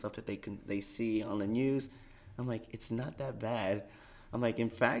parents and the stuff that they see on the news. I'm like, it's not that bad. I'm like, in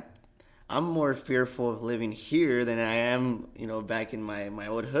fact, I'm more fearful of living here than I am, back in my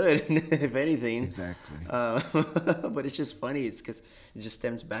old hood, if anything. Exactly. But it's just funny. It's because it just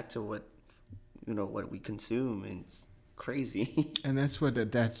stems back to what we consume, and it's crazy. And that's what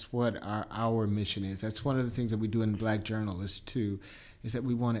our mission is. That's one of the things that we do in Black Journalists too, is that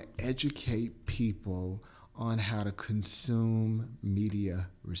we want to educate people on how to consume media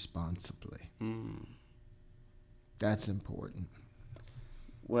responsibly. That's important.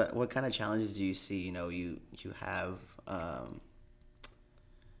 What kind of challenges do you see? You have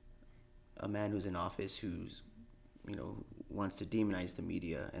a man who's in office who's wants to demonize the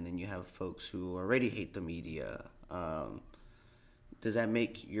media, and then you have folks who already hate the media. Does that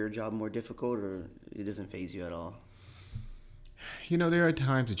make your job more difficult, or it doesn't faze you at all? There are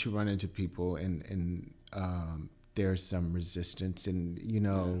times that you run into people and there's some resistance, and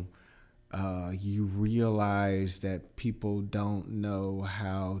you realize that people don't know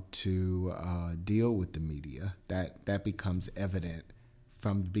how to deal with the media. That becomes evident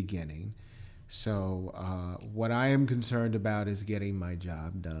from the beginning. So what I am concerned about is getting my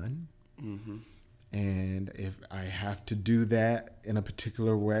job done. Mm-hmm. And if I have to do that in a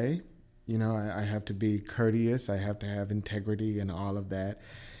particular way, I have to be courteous. I have to have integrity and all of that.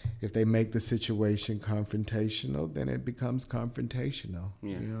 If they make the situation confrontational, then it becomes confrontational.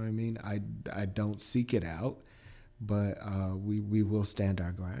 Yeah. You know what I mean? I don't seek it out, but we will stand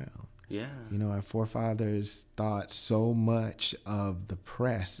our ground. Yeah. Our forefathers thought so much of the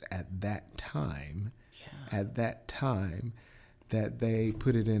press at that time, that they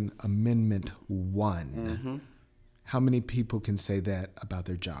put it in Amendment 1. Mm-hmm. How many people can say that about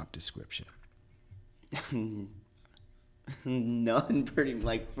their job description? None, for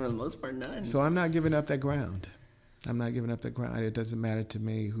the most part, none. So I'm not giving up that ground. It doesn't matter to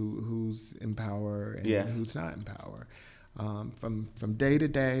me who's in power and who's not in power. From day to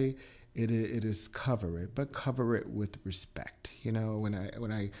day, it is cover it, but cover it with respect. When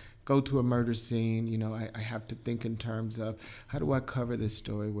I go to a murder scene, I have to think in terms of, how do I cover this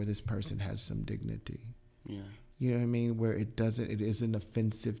story where this person has some dignity? Yeah. You know what I mean? Where it isn't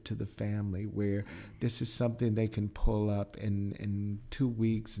offensive to the family, where this is something they can pull up in 2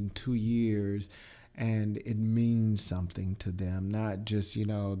 weeks and 2 years, and it means something to them. Not just,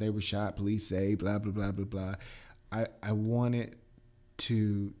 they were shot, police say, blah, blah, blah, blah, blah. I want it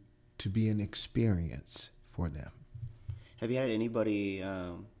to be an experience for them. Have you had anybody,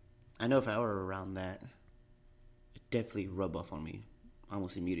 I know if I were around that, it definitely rub off on me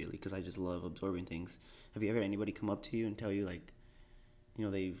almost immediately, because I just love absorbing things. Have you ever had anybody come up to you and tell you, like,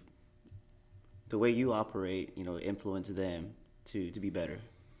 the way you operate, influenced them to be better?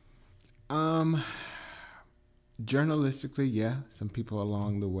 Journalistically, yeah, some people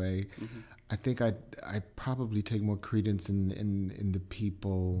along the way. Mm-hmm. I think I probably take more credence in the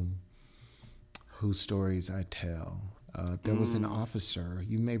people whose stories I tell. There was an officer,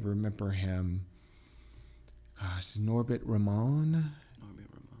 you may remember him, Norbert Ramon.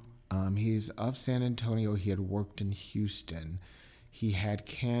 He's of San Antonio. He had worked in Houston. He had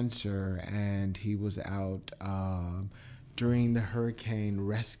cancer, and he was out during the hurricane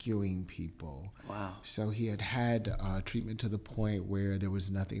rescuing people. Wow. So he had treatment to the point where there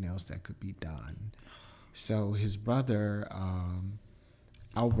was nothing else that could be done. So his brother,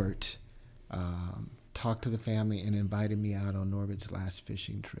 Albert, talked to the family and invited me out on Norbert's last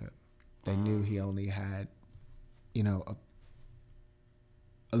fishing trip. They knew he only had,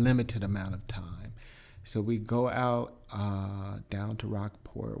 a limited amount of time. So we go out down to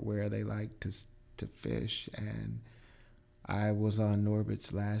Rockport, where they like to fish, and I was on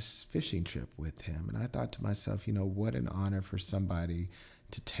Norbert's last fishing trip with him. And I thought to myself, what an honor for somebody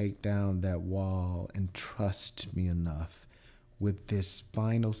to take down that wall and trust me enough with this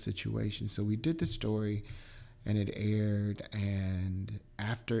final situation. So we did the story, and it aired, and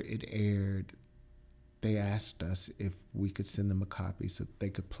after it aired, they asked us if we could send them a copy so they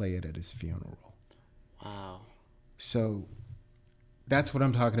could play it at his funeral. Wow. So that's what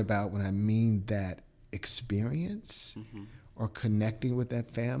I'm talking about when I mean that experience, mm-hmm. or connecting with that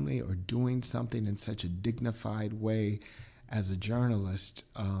family, or doing something in such a dignified way as a journalist,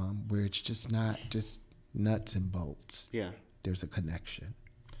 where it's just not just nuts and bolts. Yeah. There's a connection.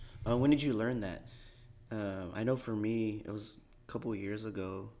 When did you learn that? I know for me, it was a couple of years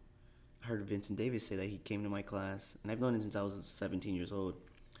ago. I heard Vincent Davis say that he came to my class, and I've known him since I was 17 years old.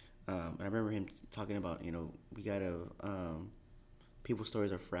 And I remember him talking about, we gotta, people's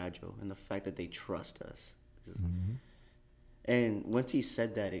stories are fragile, and the fact that they trust us. Mm-hmm. And once he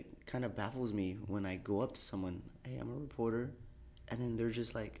said that, it kind of baffles me when I go up to someone, hey, I'm a reporter, and then they're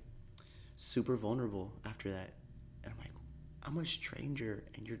just like super vulnerable after that. And I'm like, I'm a stranger,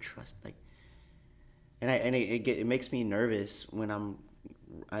 and you're it makes me nervous when I'm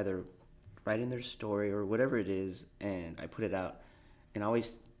either writing their story or whatever it is, and I put it out, and I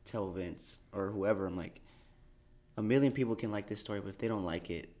always tell Vince or whoever, I'm like, a million people can like this story, but if they don't like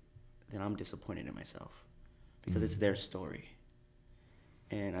it, then I'm disappointed in myself because it's their story.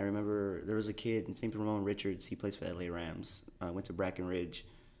 And I remember there was a kid, his name's Ramon Richards. He plays for the LA Rams. Went to Brackenridge,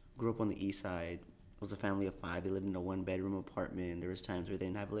 grew up on the east side. Was a family of 5. They lived in a 1-bedroom apartment. There was times where they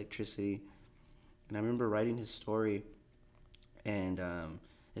didn't have electricity. And I remember writing his story, and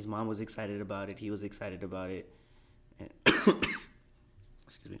his mom was excited about it. He was excited about it. And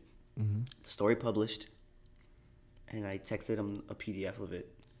excuse me. Mm-hmm. The story published, and I texted him a PDF of it,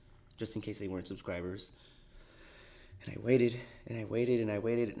 just in case they weren't subscribers. And I waited, and I waited, and I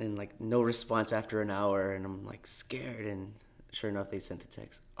waited, and like no response after an hour, and I'm like scared. And sure enough, they sent the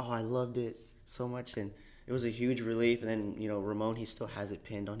text. Oh, I loved it so much, and it was a huge relief. And then Ramon, he still has it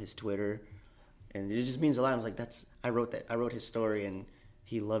pinned on his Twitter, and it just means a lot. I was like, I wrote his story, and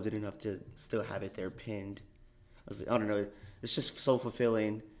he loved it enough to still have it there pinned. I was like, I don't know, it's just so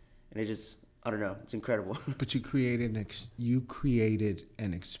fulfilling, and I don't know, it's incredible. But you created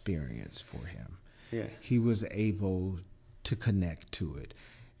an experience for him. Yeah. He was able to connect to it.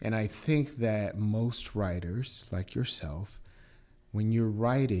 And I think that most writers, like yourself, when you're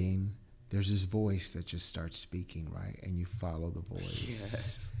writing, there's this voice that just starts speaking, right? And you follow the voice.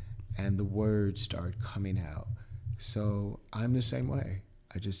 Yes. And the words start coming out. So I'm the same way.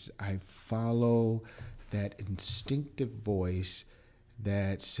 I follow that instinctive voice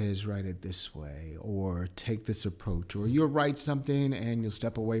that says, write it this way, or take this approach, or you'll write something and you'll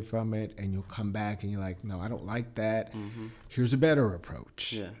step away from it and you'll come back and you're like, no, I don't like that. Mm-hmm. Here's a better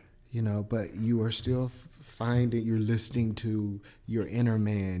approach. Yeah. But you are still finding, you're listening to your inner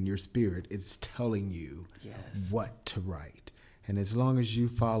man, your spirit. It's telling you what to write. And as long as you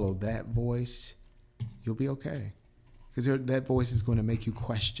follow that voice, you'll be okay. Because that voice is going to make you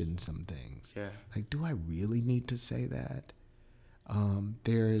question some things. Yeah. Like, do I really need to say that?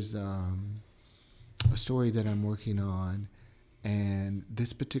 There's a story that I'm working on, and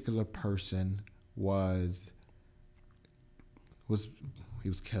this particular person was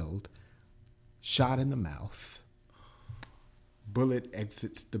killed, shot in the mouth, bullet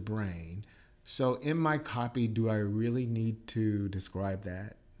exits the brain. So in my copy, do I really need to describe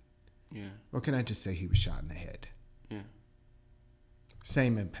that? Yeah. Or can I just say he was shot in the head? Yeah.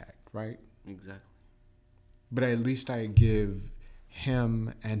 Same impact, right? Exactly. But at least I give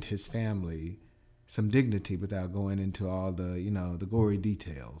him and his family some dignity without going into all the, the gory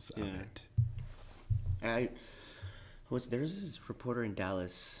details of it. There's this reporter in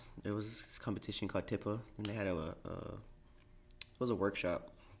Dallas. There was this competition called TIPA, and they had it was a workshop.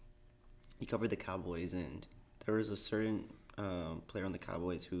 He covered the Cowboys, and there was a certain player on the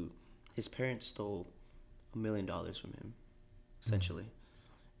Cowboys who his parents stole $1 million from him, essentially.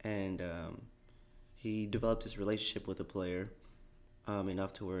 Mm-hmm. And he developed this relationship with the player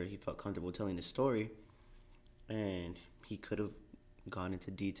enough to where he felt comfortable telling the story, and he could have gone into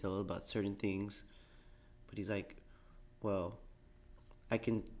detail about certain things, but he's like, well, I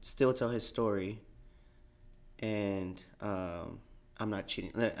can still tell his story, and I'm not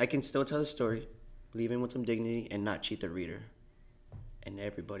cheating. I can still tell the story, leave him with some dignity, and not cheat the reader, and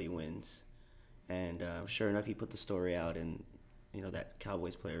everybody wins. And sure enough, he put the story out, and that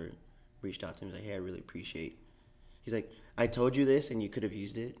Cowboys player reached out to him. He's like, hey, I really appreciate. He's like, I told you this, and you could have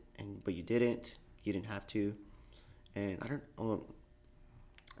used it, but you didn't. You didn't have to. And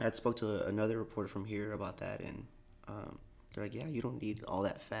I had spoke to another reporter from here about that, and they're like, yeah, you don't need all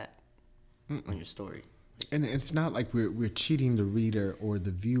that fat on your story. And it's not like we're cheating the reader or the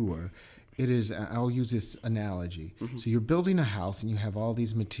viewer. It is, I'll use this analogy. Mm-hmm. So you're building a house, and you have all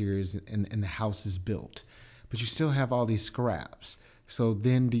these materials, and the house is built, but you still have all these scraps. So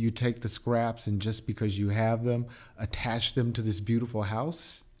then do you take the scraps and just because you have them, attach them to this beautiful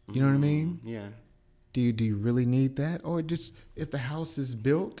house? You know what I mean? Yeah. Do you really need that? Or just if the house is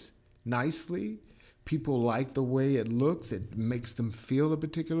built nicely, people like the way it looks, it makes them feel a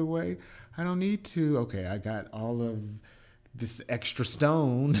particular way. I don't need to, okay, I got all of this extra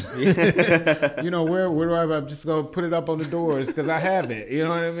stone. Where do I'm just going to put it up on the doors because I have it. You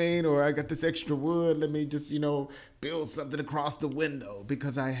know what I mean? Or I got this extra wood. Let me just, build something across the window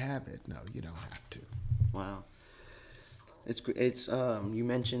because I have it. No, you don't have to. Wow. It's you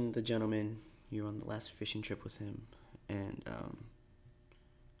mentioned the gentleman, you were on the last fishing trip with him, and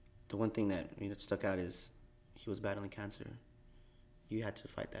the one thing that stuck out is he was battling cancer. You had to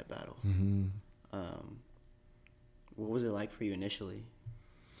fight that battle. Mm-hmm. What was it like for you initially?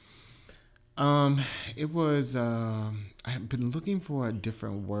 It was, I've been looking for a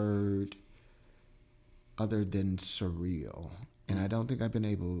different word other than surreal, and I don't think I've been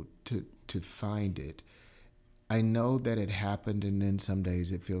able to find it. I know that it happened, and then some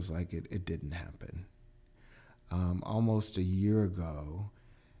days it feels like it didn't happen. Almost a year ago,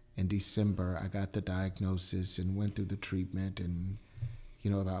 in December, I got the diagnosis and went through the treatment, and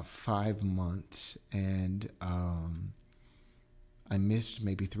about 5 months, and I missed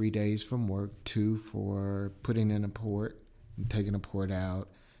maybe 3 days from work, 2 for putting in a port and taking a port out,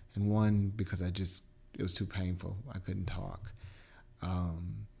 and 1 because it was too painful. I couldn't talk.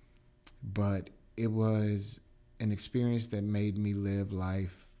 But it was an experience that made me live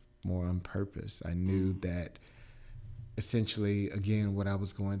life more on purpose. I knew that essentially, again, what I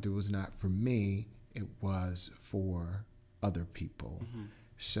was going through was not for me, it was for other people. Mm-hmm.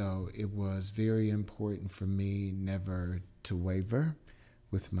 So it was very important for me never to waver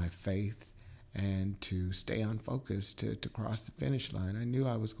with my faith and to stay on focus to cross the finish line. I knew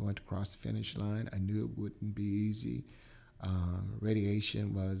I was going to cross the finish line. I knew it wouldn't be easy.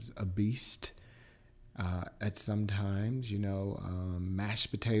 Radiation was a beast. At some times, mashed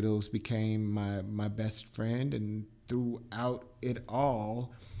potatoes became my best friend, and throughout it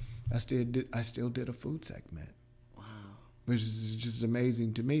all, I still did a food segment. Wow. Which is just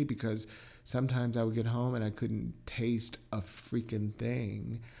amazing to me because sometimes I would get home and I couldn't taste a freaking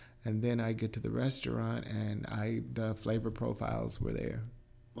thing. And then I get to the restaurant and the flavor profiles were there.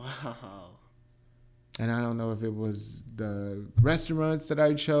 Wow. And I don't know if it was the restaurants that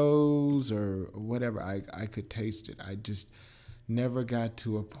I chose or whatever. I could taste it. I just never got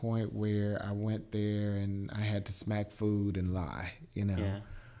to a point where I went there and I had to smack food and lie, Yeah.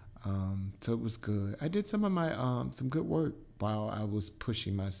 So it was good. I did some of my some good work while I was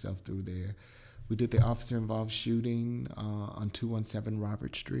pushing myself through there. We did the officer-involved shooting on 217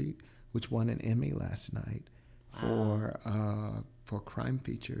 Robert Street, which won an Emmy last night for a crime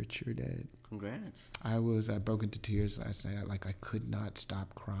feature. It sure did. Congrats. I broke into tears last night. I could not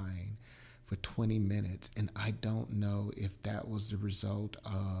stop crying for 20 minutes, and I don't know if that was the result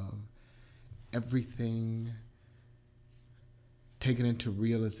of everything taken into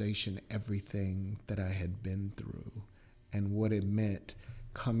realization, everything that I had been through and what it meant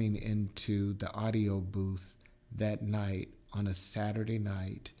coming into the audio booth that night on a Saturday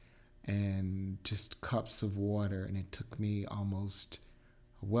night and just cups of water. And it took me almost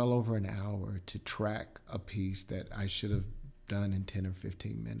well over an hour to track a piece that I should have done in 10 or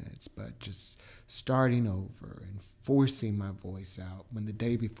 15 minutes, but just starting over and forcing my voice out when the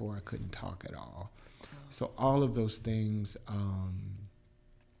day before I couldn't talk at all. So all of those things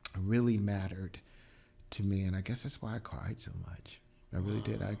really mattered to me, and I guess that's why I cried so much. I really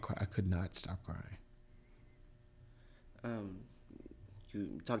did. I could not stop crying.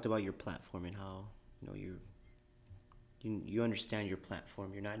 You talked about your platform and how you understand your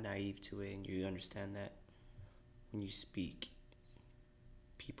platform. You're not naive to it, and you understand that when you speak,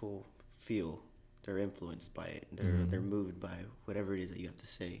 people feel they're influenced by it. They're moved by whatever it is that you have to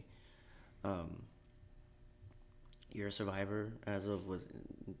say. You're a survivor as of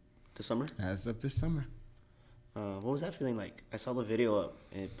the summer? As of this summer. What was that feeling like? I saw the video up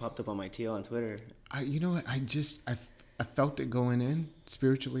and it popped up on my TL on Twitter. You know what? I felt it going in.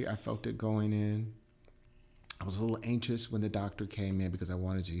 Spiritually, I felt it going in. I was a little anxious when the doctor came in because I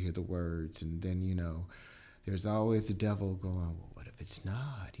wanted to hear the words. And then, there's always the devil going, well, what if it's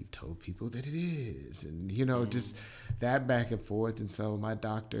not? You've told people that it is. And, just that back and forth. And so my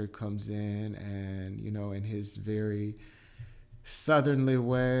doctor comes in and, in his very southernly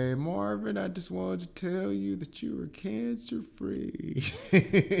way, Marvin, I just wanted to tell you that you were cancer free.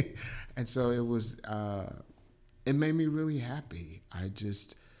 And so it was, it made me really happy. I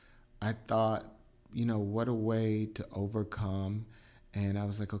thought, what a way to overcome. And I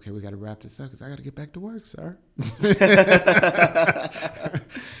was like, okay, we got to wrap this up because I got to get back to work, sir.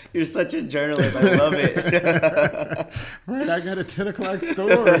 You're such a journalist. I love it. Right, I got a 10 o'clock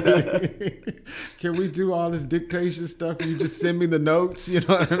story. Can we do all this dictation stuff and you just send me the notes? You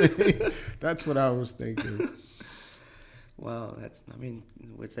know what I mean? That's what I was thinking. Wow, what's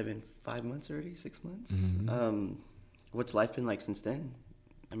that been, 5 months already? 6 months? Mm-hmm. What's life been like since then?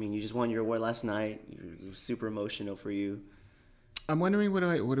 I mean, you just won your award last night. You're super emotional for you. I'm wondering what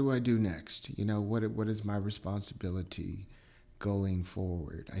do I do next? You know, what is my responsibility going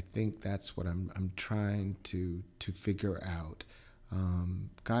forward? I think that's what I'm trying to figure out.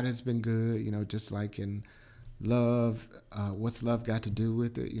 God has been good, you know, just like in Love. What's love got to do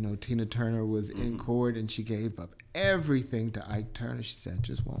with it? You know, Tina Turner was in court and she gave up everything to Ike Turner. She said,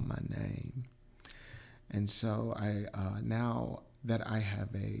 "Just want my name." And so I now that I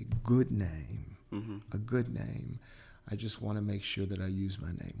have a good name, I just want to make sure that I use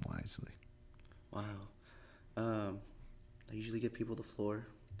my name wisely. Wow. I usually give people the floor.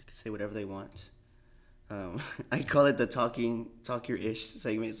 They can say whatever they want. I call it the talk your ish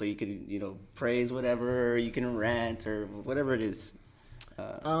segment, so you can, you know, praise whatever, or you can rant or whatever it is.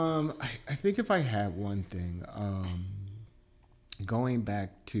 I think if I had one thing, going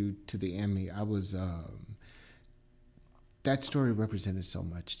back to the Emmy, I was that story represented so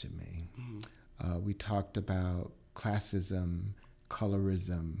much to me. We talked about classism,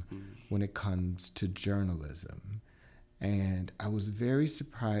 colorism when it comes to journalism, and I was very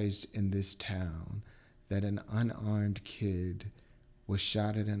surprised in this town that an unarmed kid was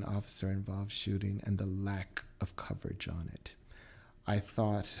shot at an officer-involved shooting and the lack of coverage on it. I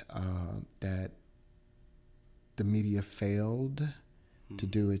thought that the media failed to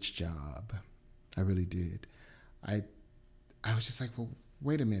do its job. I really did. I was just like, well,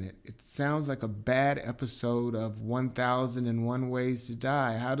 wait a minute. It sounds like a bad episode of 1001 Ways to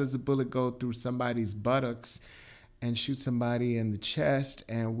Die. How does a bullet go through somebody's buttocks and shoot somebody in the chest,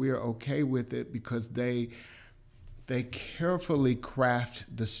 and we're okay with it because they carefully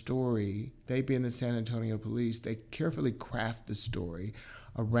craft the story. They being the San Antonio police, they carefully craft the story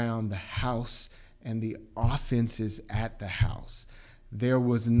around the house and the offenses at the house. There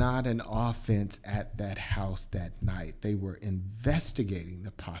was not an offense at that house that night. They were investigating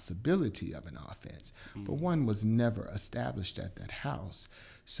the possibility of an offense, but one was never established at that house.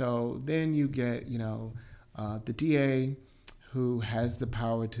 So then you get, you know, the DA who has the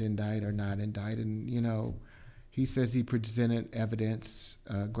power to indict or not indict, and, you know, he says he presented evidence.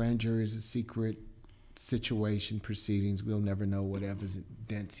 Grand jury is a secret situation, proceedings. We'll never know what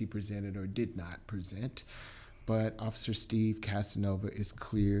evidence he presented or did not present. But Officer Steve Casanova is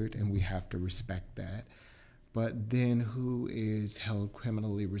cleared, and we have to respect that. But then who is held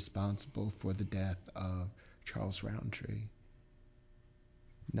criminally responsible for the death of Charles Roundtree?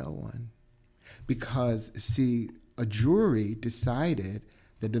 No one. Because, see, a jury decided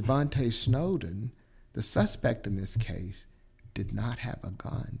that Devontae Snowden, the suspect in this case, did not have a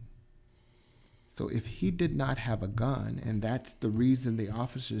gun. So if he did not have a gun, and that's the reason the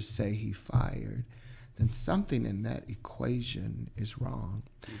officers say he fired, then something in that equation is wrong.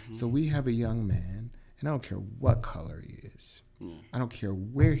 So we have a young man, and I don't care what color he is. I don't care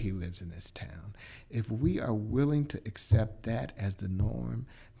where he lives in this town. If we are willing to accept that as the norm,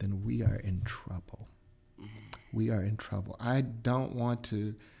 then we are in trouble. We are in trouble. I don't want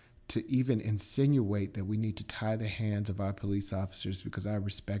to even insinuate that we need to tie the hands of our police officers, because I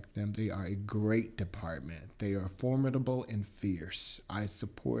respect them. They are a great department. They are formidable and fierce. I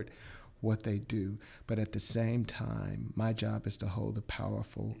support what they do. But at the same time, my job is to hold the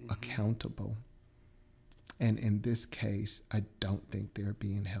powerful accountable. And in this case, I don't think they're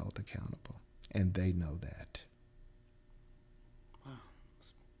being held accountable. And they know that.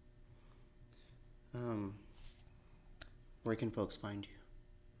 Wow. Where can folks find you?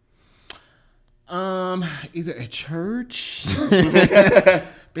 Either at church,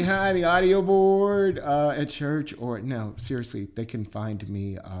 behind the audio board, at church, or no, seriously, they can find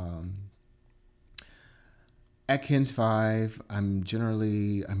me at Kins 5. I'm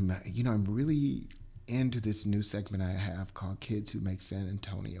really into this new segment I have called Kids Who Make San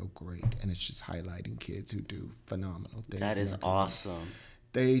Antonio Great, and it's just highlighting kids who do phenomenal things. That is awesome.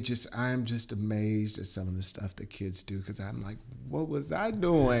 I'm just amazed at some of the stuff that kids do, because I'm like, what was I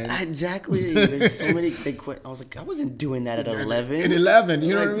doing? Exactly. There's so many. They quit. I was like, I wasn't doing that at 11. At 11,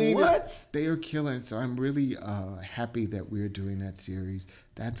 you know what I mean? What? They are killing. So I'm really happy that we're doing that series.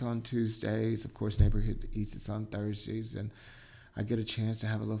 That's on Tuesdays. Of course, Neighborhood Eats is on Thursdays, and I get a chance to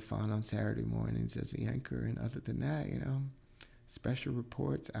have a little fun on Saturday mornings as the anchor. And other than that, you know, special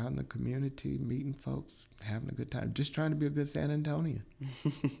reports out in the community, meeting folks, having a good time, just trying to be a good San Antonian.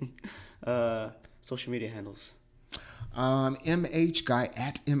 Social media handles. MH Guy,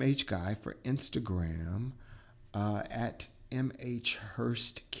 at MH Guy for Instagram, at MH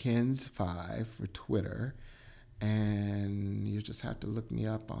Hurst Kins 5 for Twitter, and you just have to look me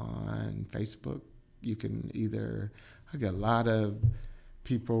up on Facebook. You can I get a lot of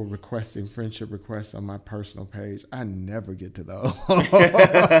people requesting friendship requests on my personal page. I never get to those.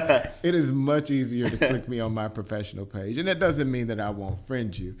 It is much easier to click me on my professional page. And that doesn't mean that I won't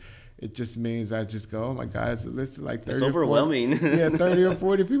friend you. It just means I just go, oh my God, it's a list of like 30 It's overwhelming. 40, yeah, 30 or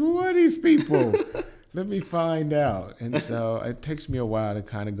 40 people. Who are these people? Let me find out. And so it takes me a while to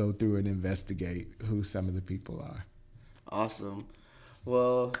kind of go through and investigate who some of the people are. Awesome.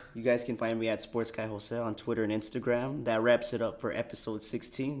 Well, you guys can find me at Sports Guy Jose on Twitter and Instagram. That wraps it up for episode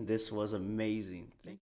 16. This was amazing.